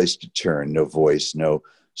 no place to turn, no voice, no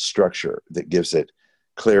structure that gives it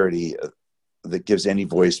clarity, that gives any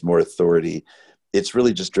voice more authority. It's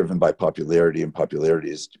really just driven by popularity, and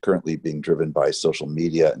popularity is currently being driven by social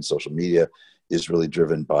media, and social media is really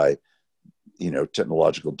driven by,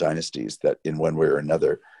 technological dynasties that in one way or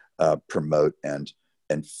another promote and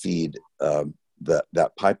feed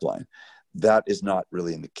that pipeline. That is not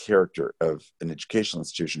really in the character of an educational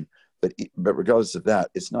institution, but regardless of that,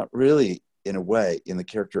 it's not really, in a way, in the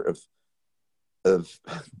character of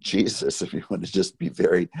Jesus, if you want to just be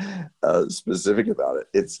very specific about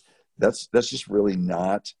it. That's just really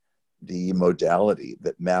not the modality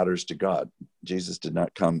that matters to God. Jesus did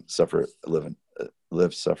not come,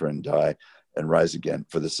 live, suffer, and die, and rise again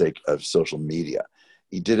for the sake of social media.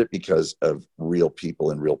 He did it because of real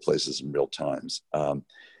people in real places and real times.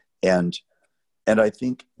 And I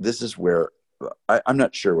think this is where I'm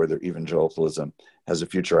not sure whether evangelicalism has a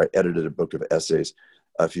future. I edited a book of essays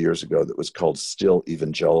a few years ago that was called "Still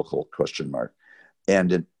Evangelical?"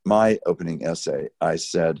 And in my opening essay, I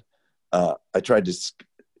said, I tried to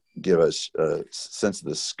give us a sense of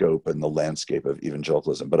the scope and the landscape of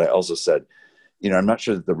evangelicalism, but I also said, I'm not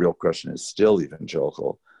sure that the real question is still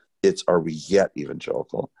evangelical. It's, are we yet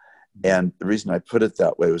evangelical? And the reason I put it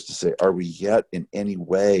that way was to say, are we yet in any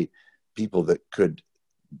way people that could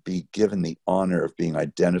be given the honor of being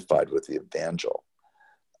identified with the evangel?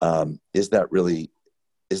 Is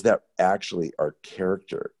that actually our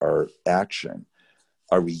character, our action?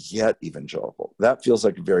 Are we yet evangelical? That feels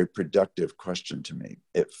like a very productive question to me.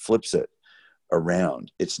 It flips it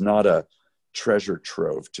around. It's not a treasure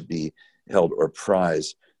trove to be held or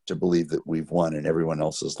prize to believe that we've won and everyone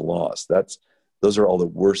else is lost. Those are all the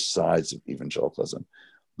worst sides of evangelicalism.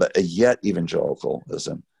 But yet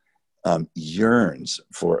evangelicalism yearns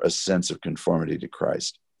for a sense of conformity to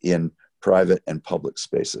Christ in private and public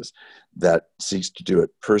spaces, that seeks to do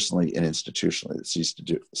it personally and institutionally, that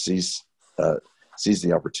sees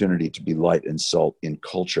the opportunity to be light and salt in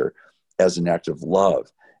culture as an act of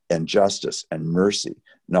love and justice and mercy,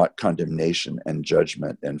 not condemnation and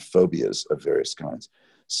judgment and phobias of various kinds.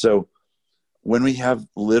 So when we have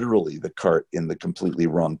literally the cart in the completely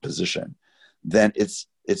wrong position, then it's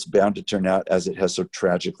bound to turn out as it has so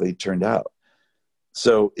tragically turned out.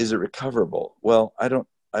 So is it recoverable? Well, I don't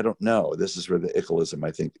know. This is where the ickleism,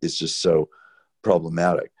 I think, is just so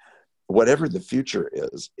problematic. Whatever the future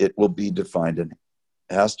is, it will be defined and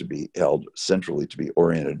has to be held centrally to be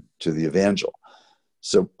oriented to the evangel.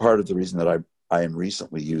 So part of the reason that I am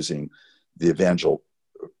recently using the evangel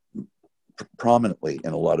prominently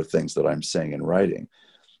in a lot of things that I'm saying and writing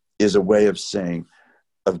is a way of saying,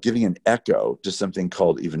 of giving an echo to something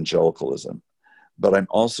called evangelicalism. But I'm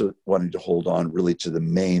also wanting to hold on really to the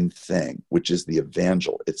main thing, which is the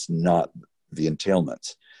evangel. It's not the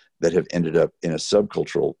entailments that have ended up in a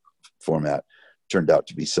subcultural format, turned out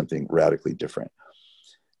to be something radically different.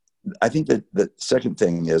 I think that the second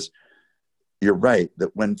thing is, you're right,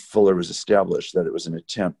 that when Fuller was established, that it was an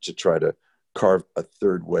attempt to try to carve a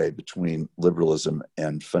third way between liberalism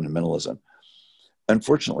and fundamentalism.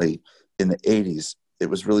 Unfortunately, in the 80s, it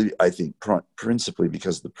was really, I think, principally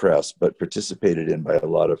because of the press, but participated in by a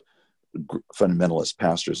lot of fundamentalist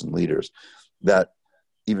pastors and leaders, that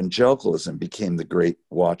evangelicalism became the great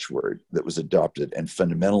watchword that was adopted, and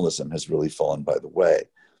fundamentalism has really fallen by the way.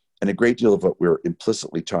 And a great deal of what we're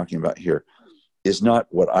implicitly talking about here is not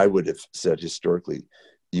what I would have said historically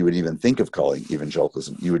you would even think of calling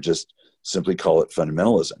evangelicalism. You would just simply call it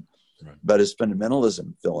fundamentalism. Right. But as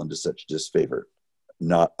fundamentalism fell into such disfavor,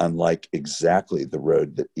 not unlike exactly the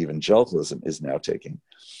road that evangelicalism is now taking,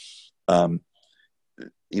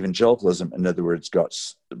 evangelicalism, in other words, got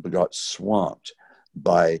swamped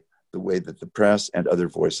by the way that the press and other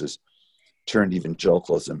voices turned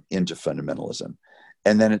evangelicalism into fundamentalism.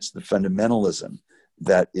 And then it's the fundamentalism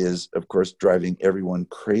that is, of course, driving everyone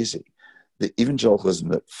crazy. The evangelicalism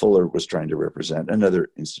that Fuller was trying to represent, and other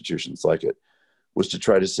institutions like it, was to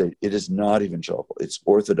try to say it is not evangelical. It's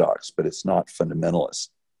orthodox, but it's not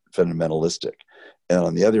fundamentalistic. And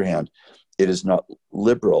on the other hand, it is not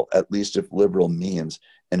liberal, at least if liberal means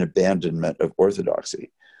an abandonment of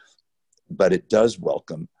orthodoxy. But it does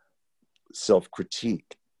welcome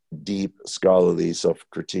self-critique, deep scholarly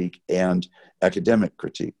self-critique and academic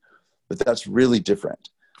critique. But that's really different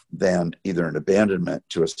than either an abandonment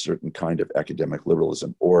to a certain kind of academic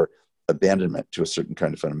liberalism or abandonment to a certain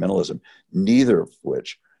kind of fundamentalism, neither of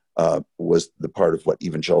which was the part of what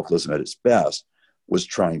evangelicalism at its best was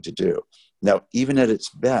trying to do. Now, even at its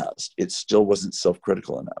best, it still wasn't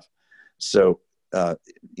self-critical enough. So,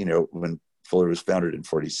 when Fuller was founded in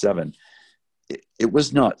 1947, it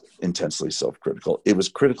was not intensely self-critical. It was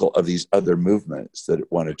critical of these other movements that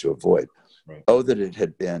it wanted to avoid. Right. Oh, that it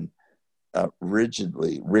had been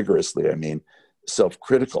rigorously,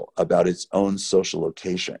 self-critical about its own social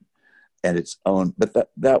location and its own, but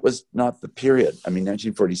that was not the period.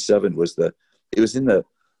 1947 it was in the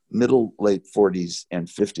late 40s and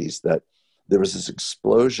 50s that there was this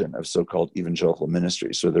explosion of so-called evangelical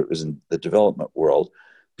ministries. So there was in the development world,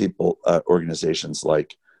 people, organizations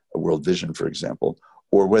like World Vision, for example,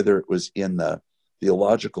 or whether it was in the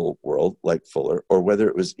theological world like Fuller, or whether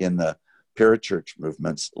it was in the parachurch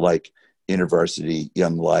movements like InterVarsity,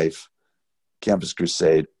 Young Life, Campus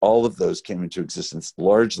Crusade. All of those came into existence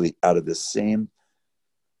largely out of this same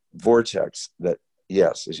vortex that,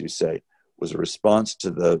 yes, as you say, was a response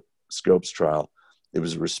to the Scopes trial. It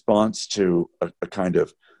was a response to a kind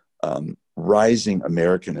of rising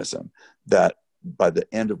Americanism that by the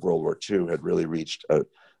end of World War II had really reached an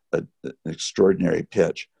extraordinary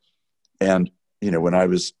pitch. And, when I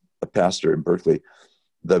was a pastor in Berkeley,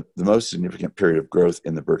 the most significant period of growth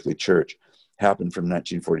in the Berkeley church happened from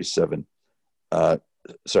 1947. It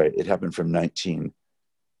happened from let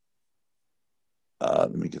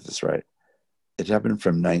me get this right. It happened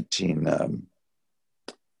from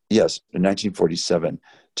 1947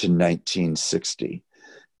 to 1960.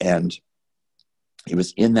 And it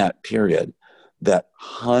was in that period that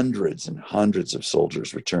hundreds and hundreds of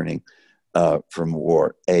soldiers returning from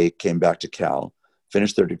war, came back to Cal,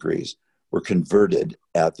 finished their degrees, were converted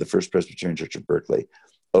at the First Presbyterian Church of Berkeley.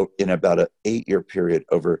 In about an 8-year period,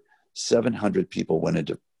 over 700 people went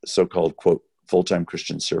into so-called, quote, full-time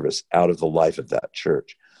Christian service out of the life of that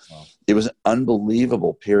church. Wow. It was an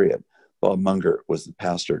unbelievable period. Bob Munger was the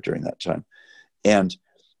pastor during that time. And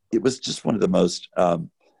it was just one of the most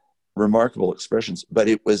remarkable expressions, but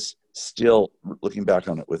it was still, looking back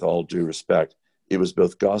on it with all due respect, it was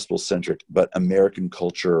both gospel centric but American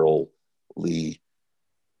culturally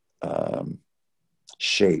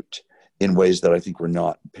shaped in ways that I think were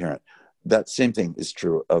not apparent. That same thing is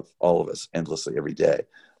true of all of us endlessly every day.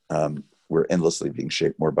 We're endlessly being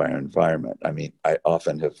shaped more by our environment. I mean, I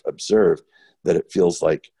often have observed that it feels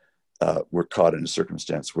like we're caught in a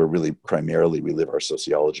circumstance where really primarily we live our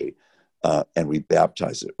sociology and we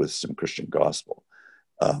baptize it with some Christian gospel.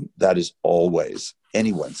 That is always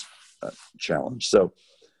anyone's challenge. So,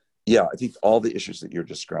 yeah, I think all the issues that you're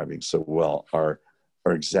describing so well are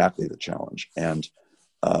exactly the challenge. And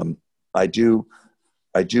I do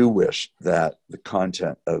wish that the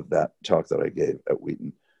content of that talk that I gave at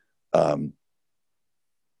Wheaton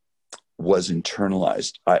was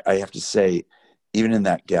internalized. I have to say, even in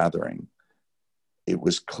that gathering, it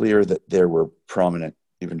was clear that there were prominent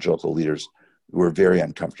evangelical leaders who were very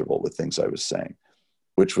uncomfortable with things I was saying,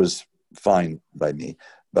 which was fine by me.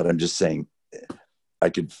 But I'm just saying, I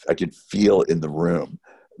could feel in the room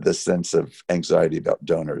the sense of anxiety about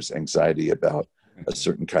donors, anxiety about a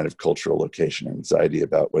certain kind of cultural location, anxiety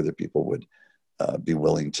about whether people would be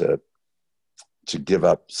willing to give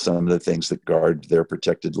up some of the things that guard their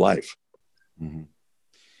protected life. Mm-hmm.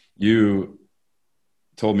 You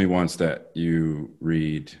told me once that you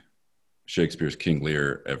read Shakespeare's King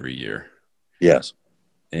Lear every year. Yes.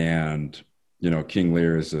 And, King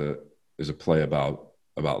Lear is a play about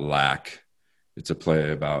lack. It's a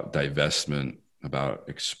play about divestment, about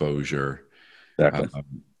exposure. Exactly.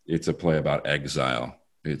 It's a play about exile.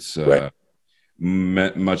 It's right.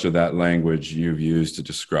 Much of that language you've used to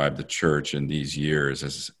describe the church in these years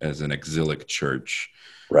as an exilic church.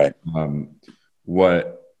 Right.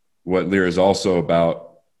 What Lear is also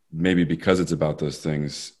about, maybe because it's about those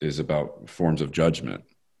things, is about forms of judgment,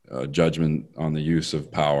 judgment on the use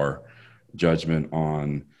of power, judgment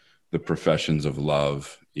on the professions of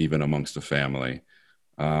love, even amongst the family.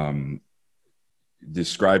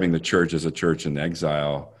 Describing the church as a church in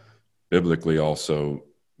exile biblically also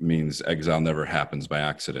means exile never happens by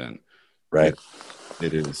accident. Right.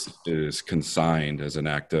 It is consigned as an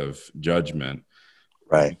act of judgment.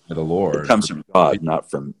 Right. By the Lord. It comes from God, not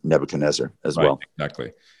from Nebuchadnezzar as right, well.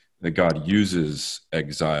 Exactly. That God uses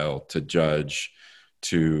exile to judge,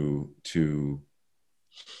 to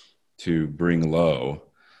bring low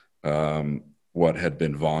what had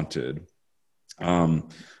been vaunted. I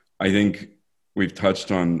think we've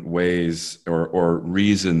touched on ways or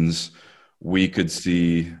reasons we could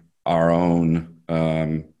see our own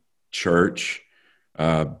church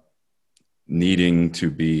needing to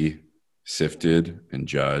be sifted and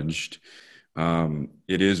judged.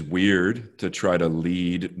 It is weird to try to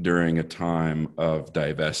lead during a time of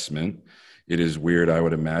divestment. It is weird, I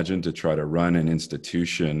would imagine, to try to run an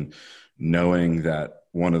institution knowing that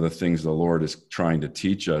one of the things the Lord is trying to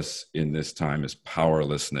teach us in this time is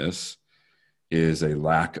powerlessness, is a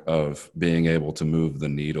lack of being able to move the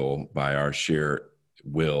needle by our sheer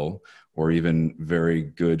will or even very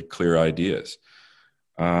good, clear ideas.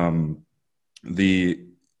 The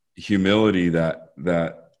humility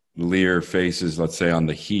that Lear faces, let's say, on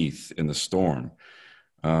the heath in the storm,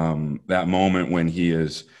 that moment when he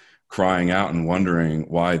is crying out and wondering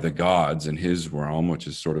why the gods in his realm, which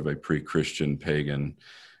is sort of a pre-Christian pagan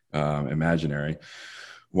imaginary,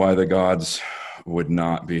 why the gods would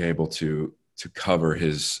not be able to cover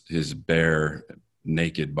his bare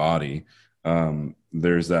naked body.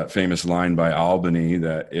 There's that famous line by Albany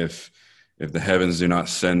that if the heavens do not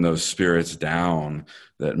send those spirits down,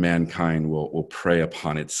 that mankind will prey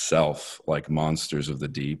upon itself like monsters of the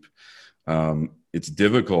deep. It's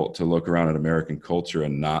difficult to look around at American culture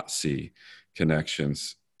and not see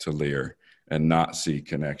connections to Lear and not see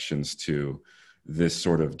connections to this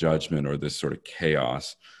sort of judgment or this sort of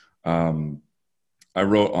chaos. I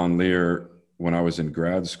wrote on Lear when I was in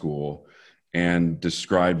grad school and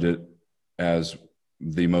described it as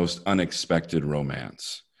the most unexpected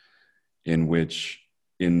romance, in which,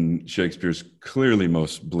 in Shakespeare's clearly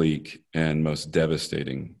most bleak and most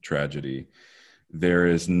devastating tragedy, there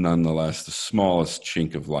is nonetheless the smallest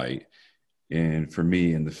chink of light, and for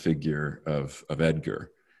me, in the figure of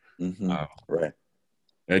Edgar. Mm-hmm. Right.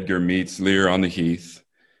 Edgar meets Lear on the heath.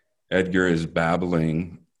 Edgar is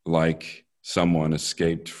babbling like someone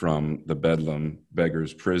escaped from the Bedlam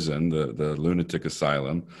beggars' prison, the lunatic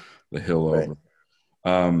asylum, the hill over.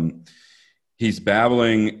 Right. He's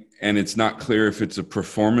babbling, and it's not clear if it's a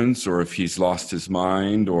performance or if he's lost his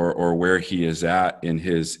mind or where he is at in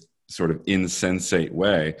his sort of insensate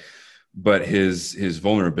way. But his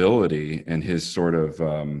vulnerability and his sort of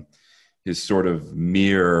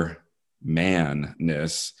mere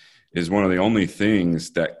manness is one of the only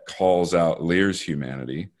things that calls out Lear's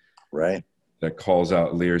humanity, Right. that calls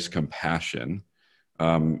out Lear's compassion.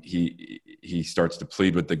 He starts to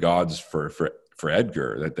plead with the gods for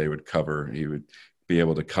Edgar, that they would cover, he would be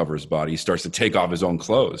able to cover his body. He starts to take off his own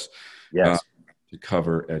clothes Yes. to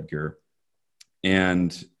cover Edgar.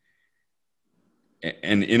 And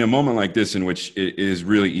in a moment like this, in which it is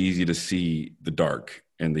really easy to see the dark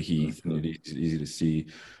and the heath, and it's easy to see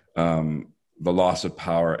the loss of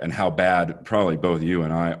power, and how bad probably both you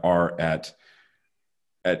and I are at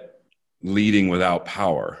leading without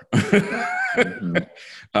power,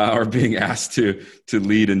 or being asked to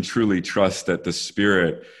lead and truly trust that the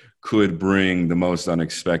Spirit could bring the most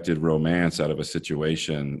unexpected romance out of a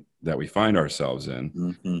situation that we find ourselves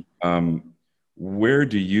in. Where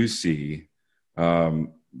do you see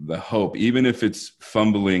the hope, even if it's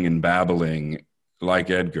fumbling and babbling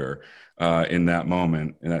like Edgar in that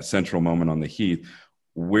moment, in that central moment on the heath?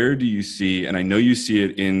 Where do you see, and I know you see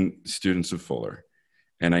it in students of Fuller,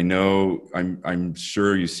 and I know I'm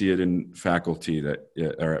sure you see it in faculty that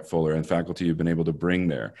are at Fuller, and faculty you've been able to bring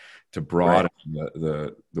there to broaden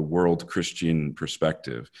the world Christian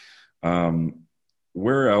perspective.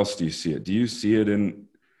 Where else do you see it? Do you see it in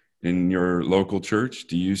your local church?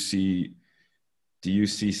 Do you see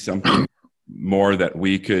something more that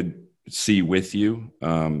we could see with you,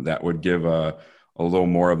 that would give a little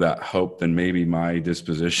more of that hope than maybe my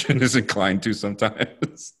disposition is inclined to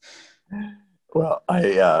sometimes? Well,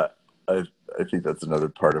 I think that's another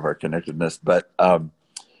part of our connectedness, but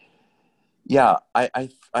yeah,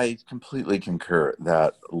 I completely concur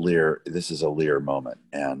that this is a Lear moment,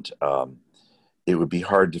 and it would be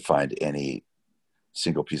hard to find any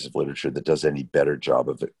single piece of literature that does any better job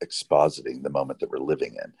of expositing the moment that we're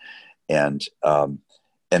living in, and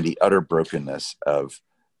the utter brokenness of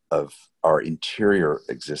our interior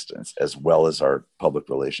existence, as well as our public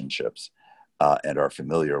relationships and our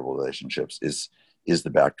familial relationships, is the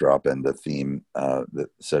backdrop and the theme, the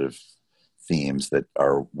set of themes that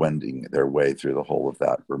are wending their way through the whole of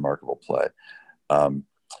that remarkable play.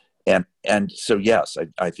 And so, yes,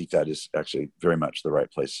 I think that is actually very much the right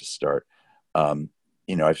place to start.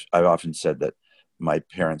 I've often said that my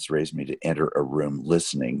parents raised me to enter a room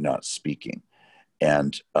listening, not speaking.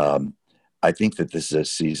 And I think that this is a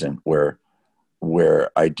season where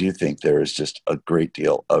I do think there is just a great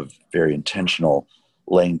deal of very intentional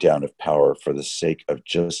laying down of power for the sake of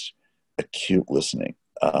just acute listening,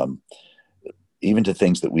 even to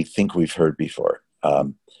things that we think we've heard before,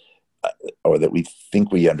 or that we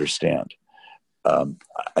think we understand.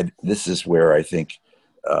 This is where I think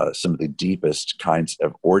some of the deepest kinds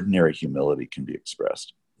of ordinary humility can be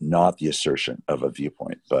expressed, not the assertion of a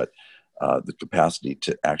viewpoint, but the capacity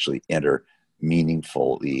to actually enter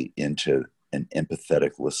meaningfully into an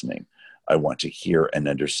empathetic listening. I want to hear and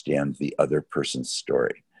understand the other person's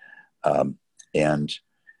story. And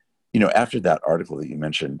after that article that you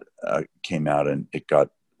mentioned came out and it got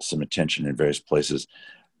some attention in various places,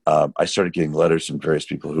 I started getting letters from various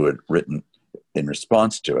people who had written in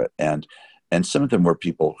response to it. And some of them were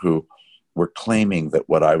people who were claiming that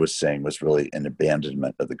what I was saying was really an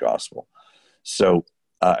abandonment of the gospel. So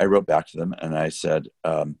I wrote back to them and I said,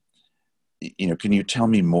 can you tell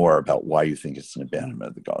me more about why you think it's an abandonment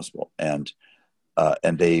of the gospel? And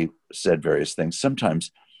they said various things.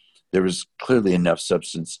 Sometimes there was clearly enough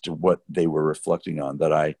substance to what they were reflecting on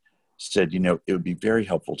that I said, it would be very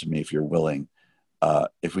helpful to me if you're willing,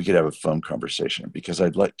 if we could have a phone conversation, because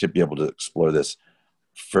I'd like to be able to explore this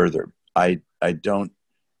further. I don't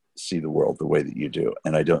see the world the way that you do,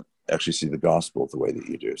 and I don't actually see the gospel the way that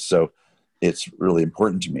you do. So it's really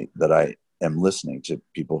important to me that I am listening to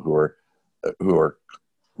people who are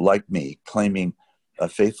like me, claiming a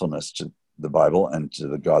faithfulness to the Bible and to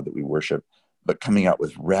the God that we worship, but coming out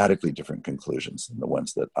with radically different conclusions than the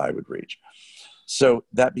ones that I would reach. So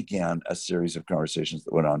that began a series of conversations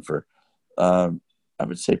that went on for, I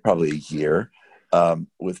would say, probably a year,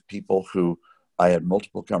 with people who I had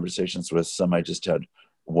multiple conversations with. Some I just had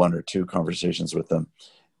one or two conversations with them.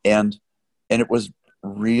 And it was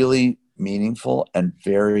really meaningful and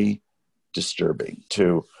very disturbing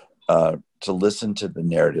to listen to the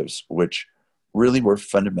narratives, which really were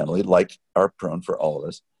fundamentally, like are prone for all of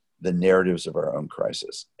us, the narratives of our own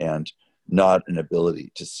crisis, and not an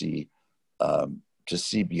ability to see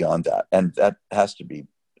beyond that. And that has to be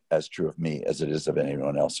as true of me as it is of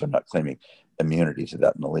anyone else. So I'm not claiming immunity to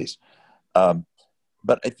that in the least.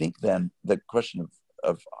 But I think then the question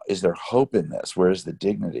of is there hope in this? Where is the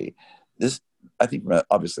dignity? This, I think,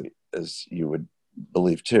 obviously, as you would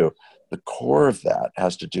believe too, the core of that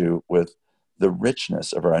has to do with the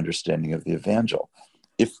richness of our understanding of the evangel.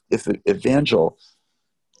 If the evangel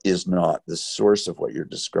is not the source of what you're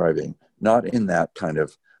describing, not in that kind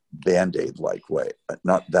of Band-Aid like way,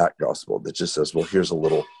 not that gospel that just says, well, here's a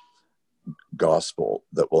little gospel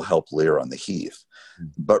that will help Lear on the heath,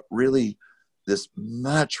 but really this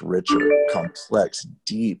much richer, complex,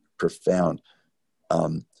 deep, profound,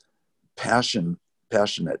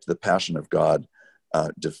 passionate, the passion of God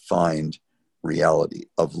defined reality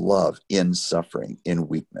of love in suffering, in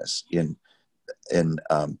weakness, in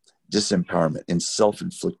disempowerment, in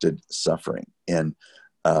self-inflicted suffering, in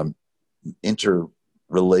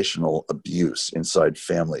interrelational abuse inside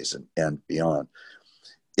families and beyond.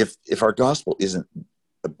 If our gospel isn't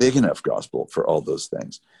a big enough gospel for all those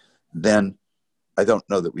things, then I don't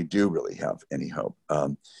know that we do really have any hope.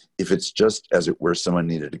 If it's just, as it were, someone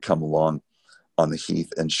needed to come along on the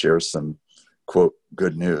heath and share some, quote,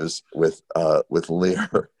 good news with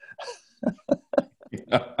Lear.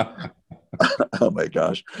 Oh my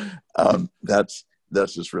gosh, that's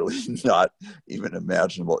just really not even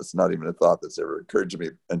imaginable. It's not even a thought that's ever occurred to me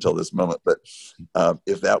until this moment. But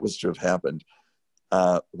if that was to have happened,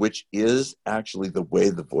 which is actually the way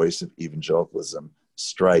the voice of evangelicalism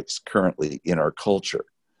strikes currently in our culture,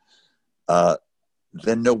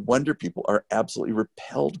 then no wonder people are absolutely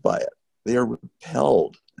repelled by it. They are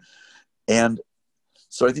repelled. And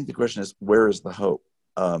so I think the question is, where is the hope?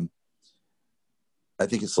 I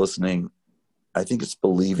think it's listening. I think it's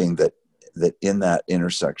believing that in that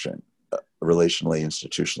intersection, relationally,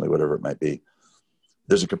 institutionally, whatever it might be,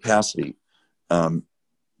 there's a capacity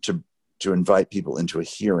to invite people into a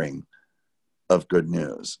hearing of good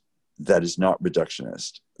news that is not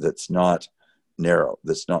reductionist, that's not narrow,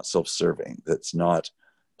 that's not self-serving, that's not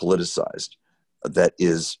politicized, that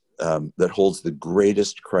is that holds the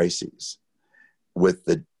greatest crises with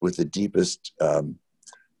the deepest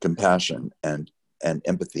compassion and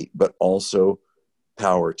empathy, but also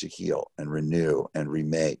power to heal and renew and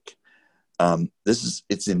remake.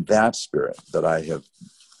 It's in that spirit that I have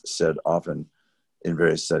said often in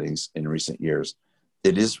various settings in recent years,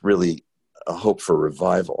 it is really a hope for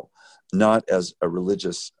revival, not as a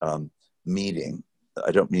religious meeting.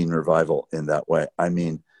 I don't mean revival in that way. I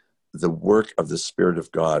mean the work of the Spirit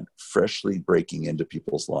of God freshly breaking into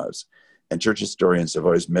people's lives. And church historians have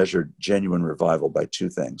always measured genuine revival by two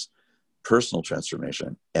things: personal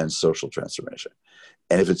transformation and social transformation.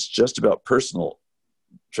 And if it's just about personal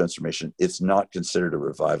transformation, it's not considered a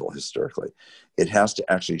revival historically. It has to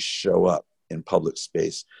actually show up in public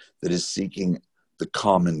space that is seeking the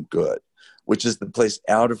common good, which is the place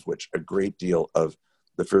out of which a great deal of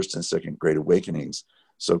the first and second Great Awakenings,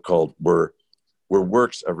 so-called, were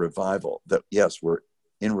works of revival that, yes, were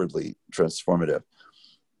inwardly transformative,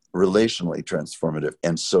 relationally transformative,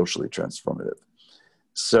 and socially transformative.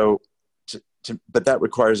 So, but that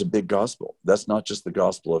requires a big gospel. That's not just the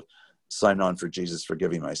gospel of sign on for Jesus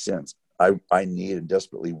forgiving my sins. I need and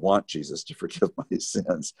desperately want Jesus to forgive my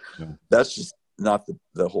sins. Yeah. That's just not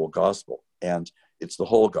the whole gospel. And it's the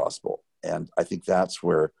whole gospel. And I think that's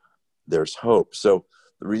where there's hope. So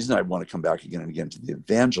the reason I want to come back again and again to the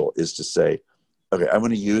evangel is to say, okay, I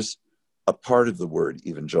want to use a part of the word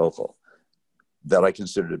evangelical that I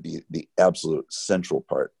consider to be the absolute central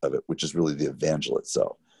part of it, which is really the evangel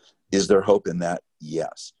itself. Is there hope in that?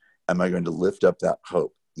 Yes. Am I going to lift up that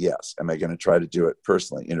hope? Yes. Am I going to try to do it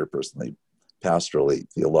personally, interpersonally, pastorally,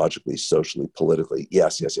 theologically, socially, politically?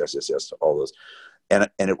 Yes to all those. And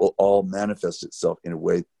it will all manifest itself in a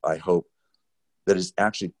way, I hope, that is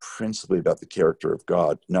actually principally about the character of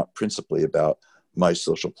God, not principally about my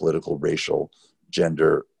social, political, racial,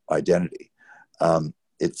 gender identity.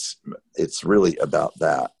 It's really about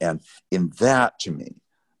that. And in that, to me,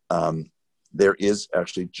 there is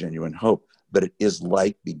actually genuine hope, but it is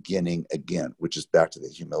like beginning again, which is back to the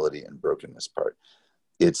humility and brokenness part.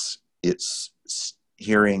 It's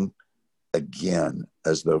hearing again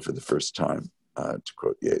as though for the first time, to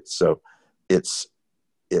quote Yeats. So it's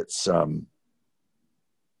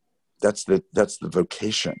that's the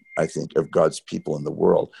vocation, I think, of God's people in the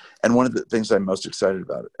world. And one of the things I'm most excited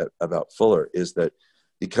about Fuller is that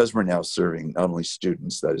because we're now serving not only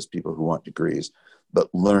students, that is people who want degrees, but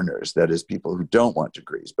learners, that is people who don't want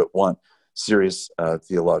degrees, but want serious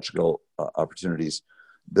theological opportunities,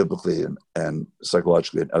 biblically and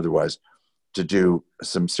psychologically and otherwise, to do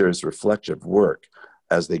some serious reflective work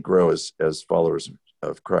as they grow as followers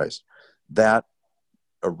of Christ. That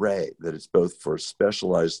array, that it's both for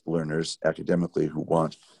specialized learners academically who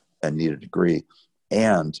want and need a degree,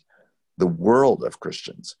 and the world of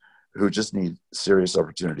Christians who just need serious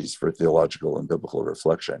opportunities for theological and biblical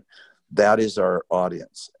reflection. That is our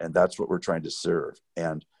audience, and that's what we're trying to serve.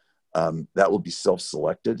 And that will be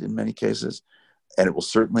self-selected in many cases. And it will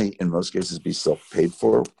certainly, in most cases, be self-paid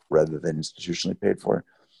for rather than institutionally paid for,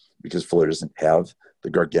 because Fuller doesn't have the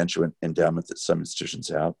gargantuan endowment that some institutions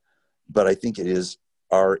have. But I think it is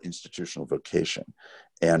our institutional vocation.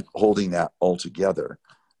 And holding that all together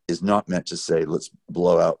is not meant to say, let's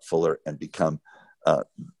blow out Fuller and become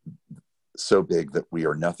so big that we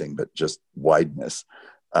are nothing but just wideness.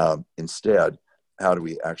 Instead, how do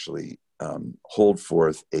we actually hold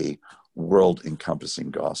forth a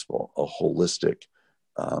world-encompassing gospel, a holistic,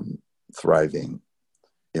 thriving,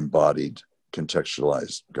 embodied,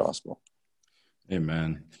 contextualized gospel?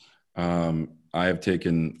 Amen. I have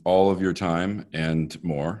taken all of your time and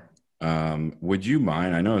more. Would you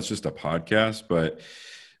mind? I know it's just a podcast, but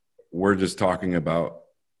we're just talking about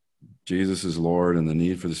Jesus is Lord and the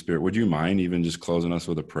need for the Spirit. Would you mind even just closing us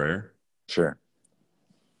with a prayer? Sure.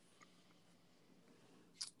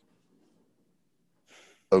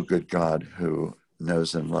 Oh, good God, who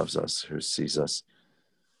knows and loves us, who sees us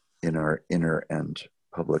in our inner and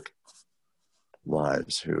public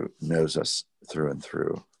lives, who knows us through and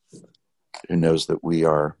through, who knows that we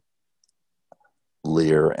are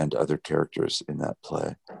Lear and other characters in that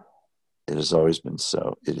play. It has always been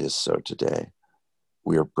so. It is so today.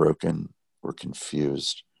 We are broken. We're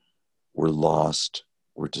confused. We're lost.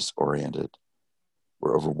 We're disoriented.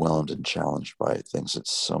 We're overwhelmed and challenged by things at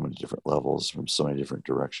so many different levels from so many different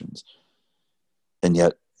directions. And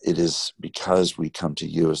yet it is because we come to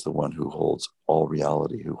you as the one who holds all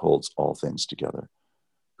reality, who holds all things together,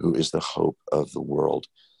 who is the hope of the world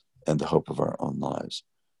and the hope of our own lives.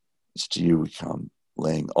 It's to you we come,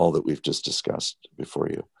 laying all that we've just discussed before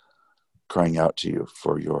you, crying out to you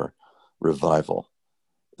for your revival,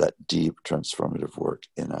 that deep transformative work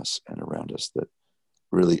in us and around us that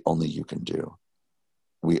really only you can do.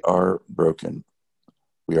 We are broken.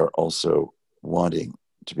 We are also wanting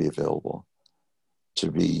to be available, to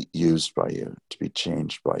be used by you, to be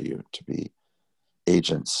changed by you, to be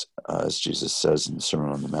agents, as Jesus says in the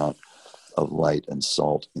Sermon on the Mount, of light and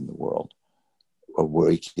salt in the world,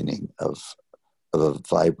 awakening of a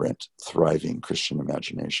vibrant, thriving Christian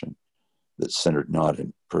imagination that's centered not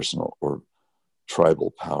in personal or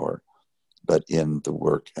tribal power, but in the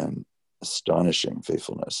work and astonishing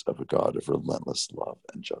faithfulness of a God of relentless love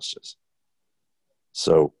and justice.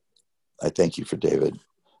 So I thank you for David,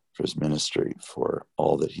 for his ministry, for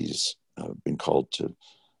all that he's been called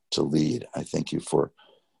to lead. I thank you for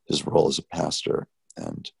his role as a pastor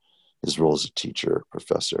and his role as a teacher,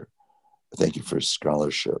 professor. I thank you for his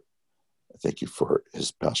scholarship. I thank you for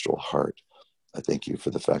his pastoral heart. I thank you for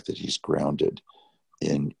the fact that he's grounded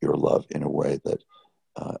in your love in a way that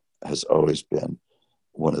has always been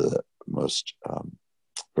one of the most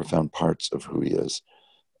profound parts of who he is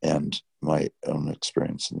and my own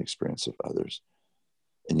experience and the experience of others.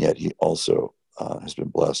 And yet he also has been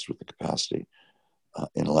blessed with the capacity,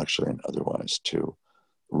 intellectually and otherwise, to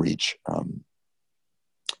reach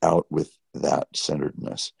out with that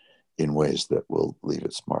centeredness in ways that will leave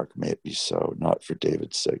its mark. May it be so, not for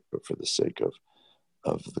David's sake, but for the sake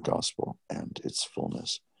of the gospel and its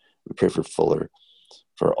fullness. We pray for Fuller,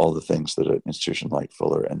 for all the things that an institution like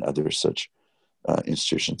Fuller and other such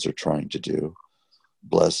institutions are trying to do.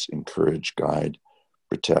 Bless, encourage, guide,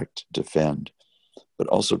 protect, defend, but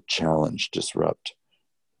also challenge, disrupt,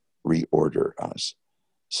 reorder us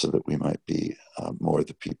so that we might be more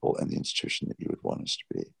the people and the institution that you would want us to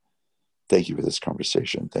be. Thank you for this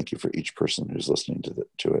conversation. Thank you for each person who's listening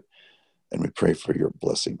to it. And we pray for your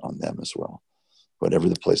blessing on them as well. Whatever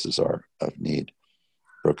the places are of need,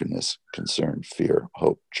 brokenness, concern, fear,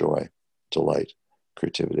 hope, joy, delight,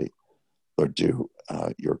 creativity, Lord, do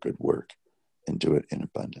your good work and do it in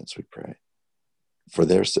abundance, we pray, for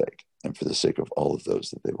their sake and for the sake of all of those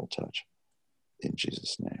that they will touch. In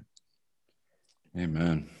Jesus' name.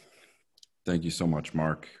 Amen. Thank you so much,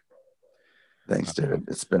 Mark. Thanks, David.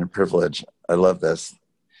 It's been a privilege. I love this.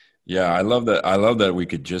 Yeah, I love that. I love that we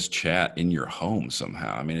could just chat in your home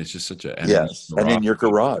somehow. I mean, it's just such a yes, and in your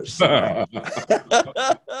garage. I love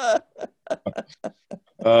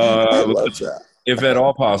that. If at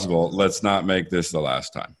all possible, let's not make this the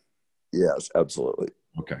last time. Yes, absolutely.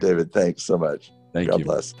 Okay, David, thanks so much. Thank you. God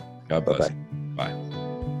bless. God bless. Bye-bye. Bye.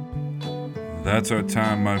 That's our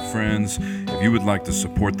time, my friends. If you would like to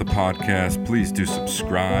support the podcast, please do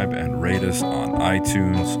subscribe and rate us on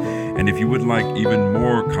iTunes. And if you would like even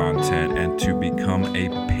more content and to become a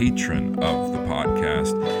patron of the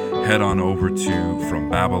podcast, head on over to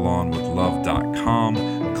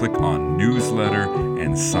FromBabylonWithLove.com, click on newsletter,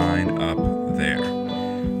 and sign up there.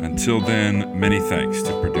 Until then, many thanks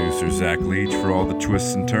to producer Zach Leach for all the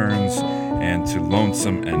twists and turns, and to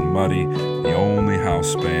Lonesome and Muddy, the only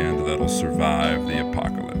house band that'll survive the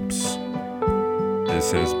apocalypse.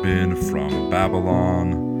 This has been From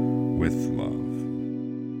Babylon with Love.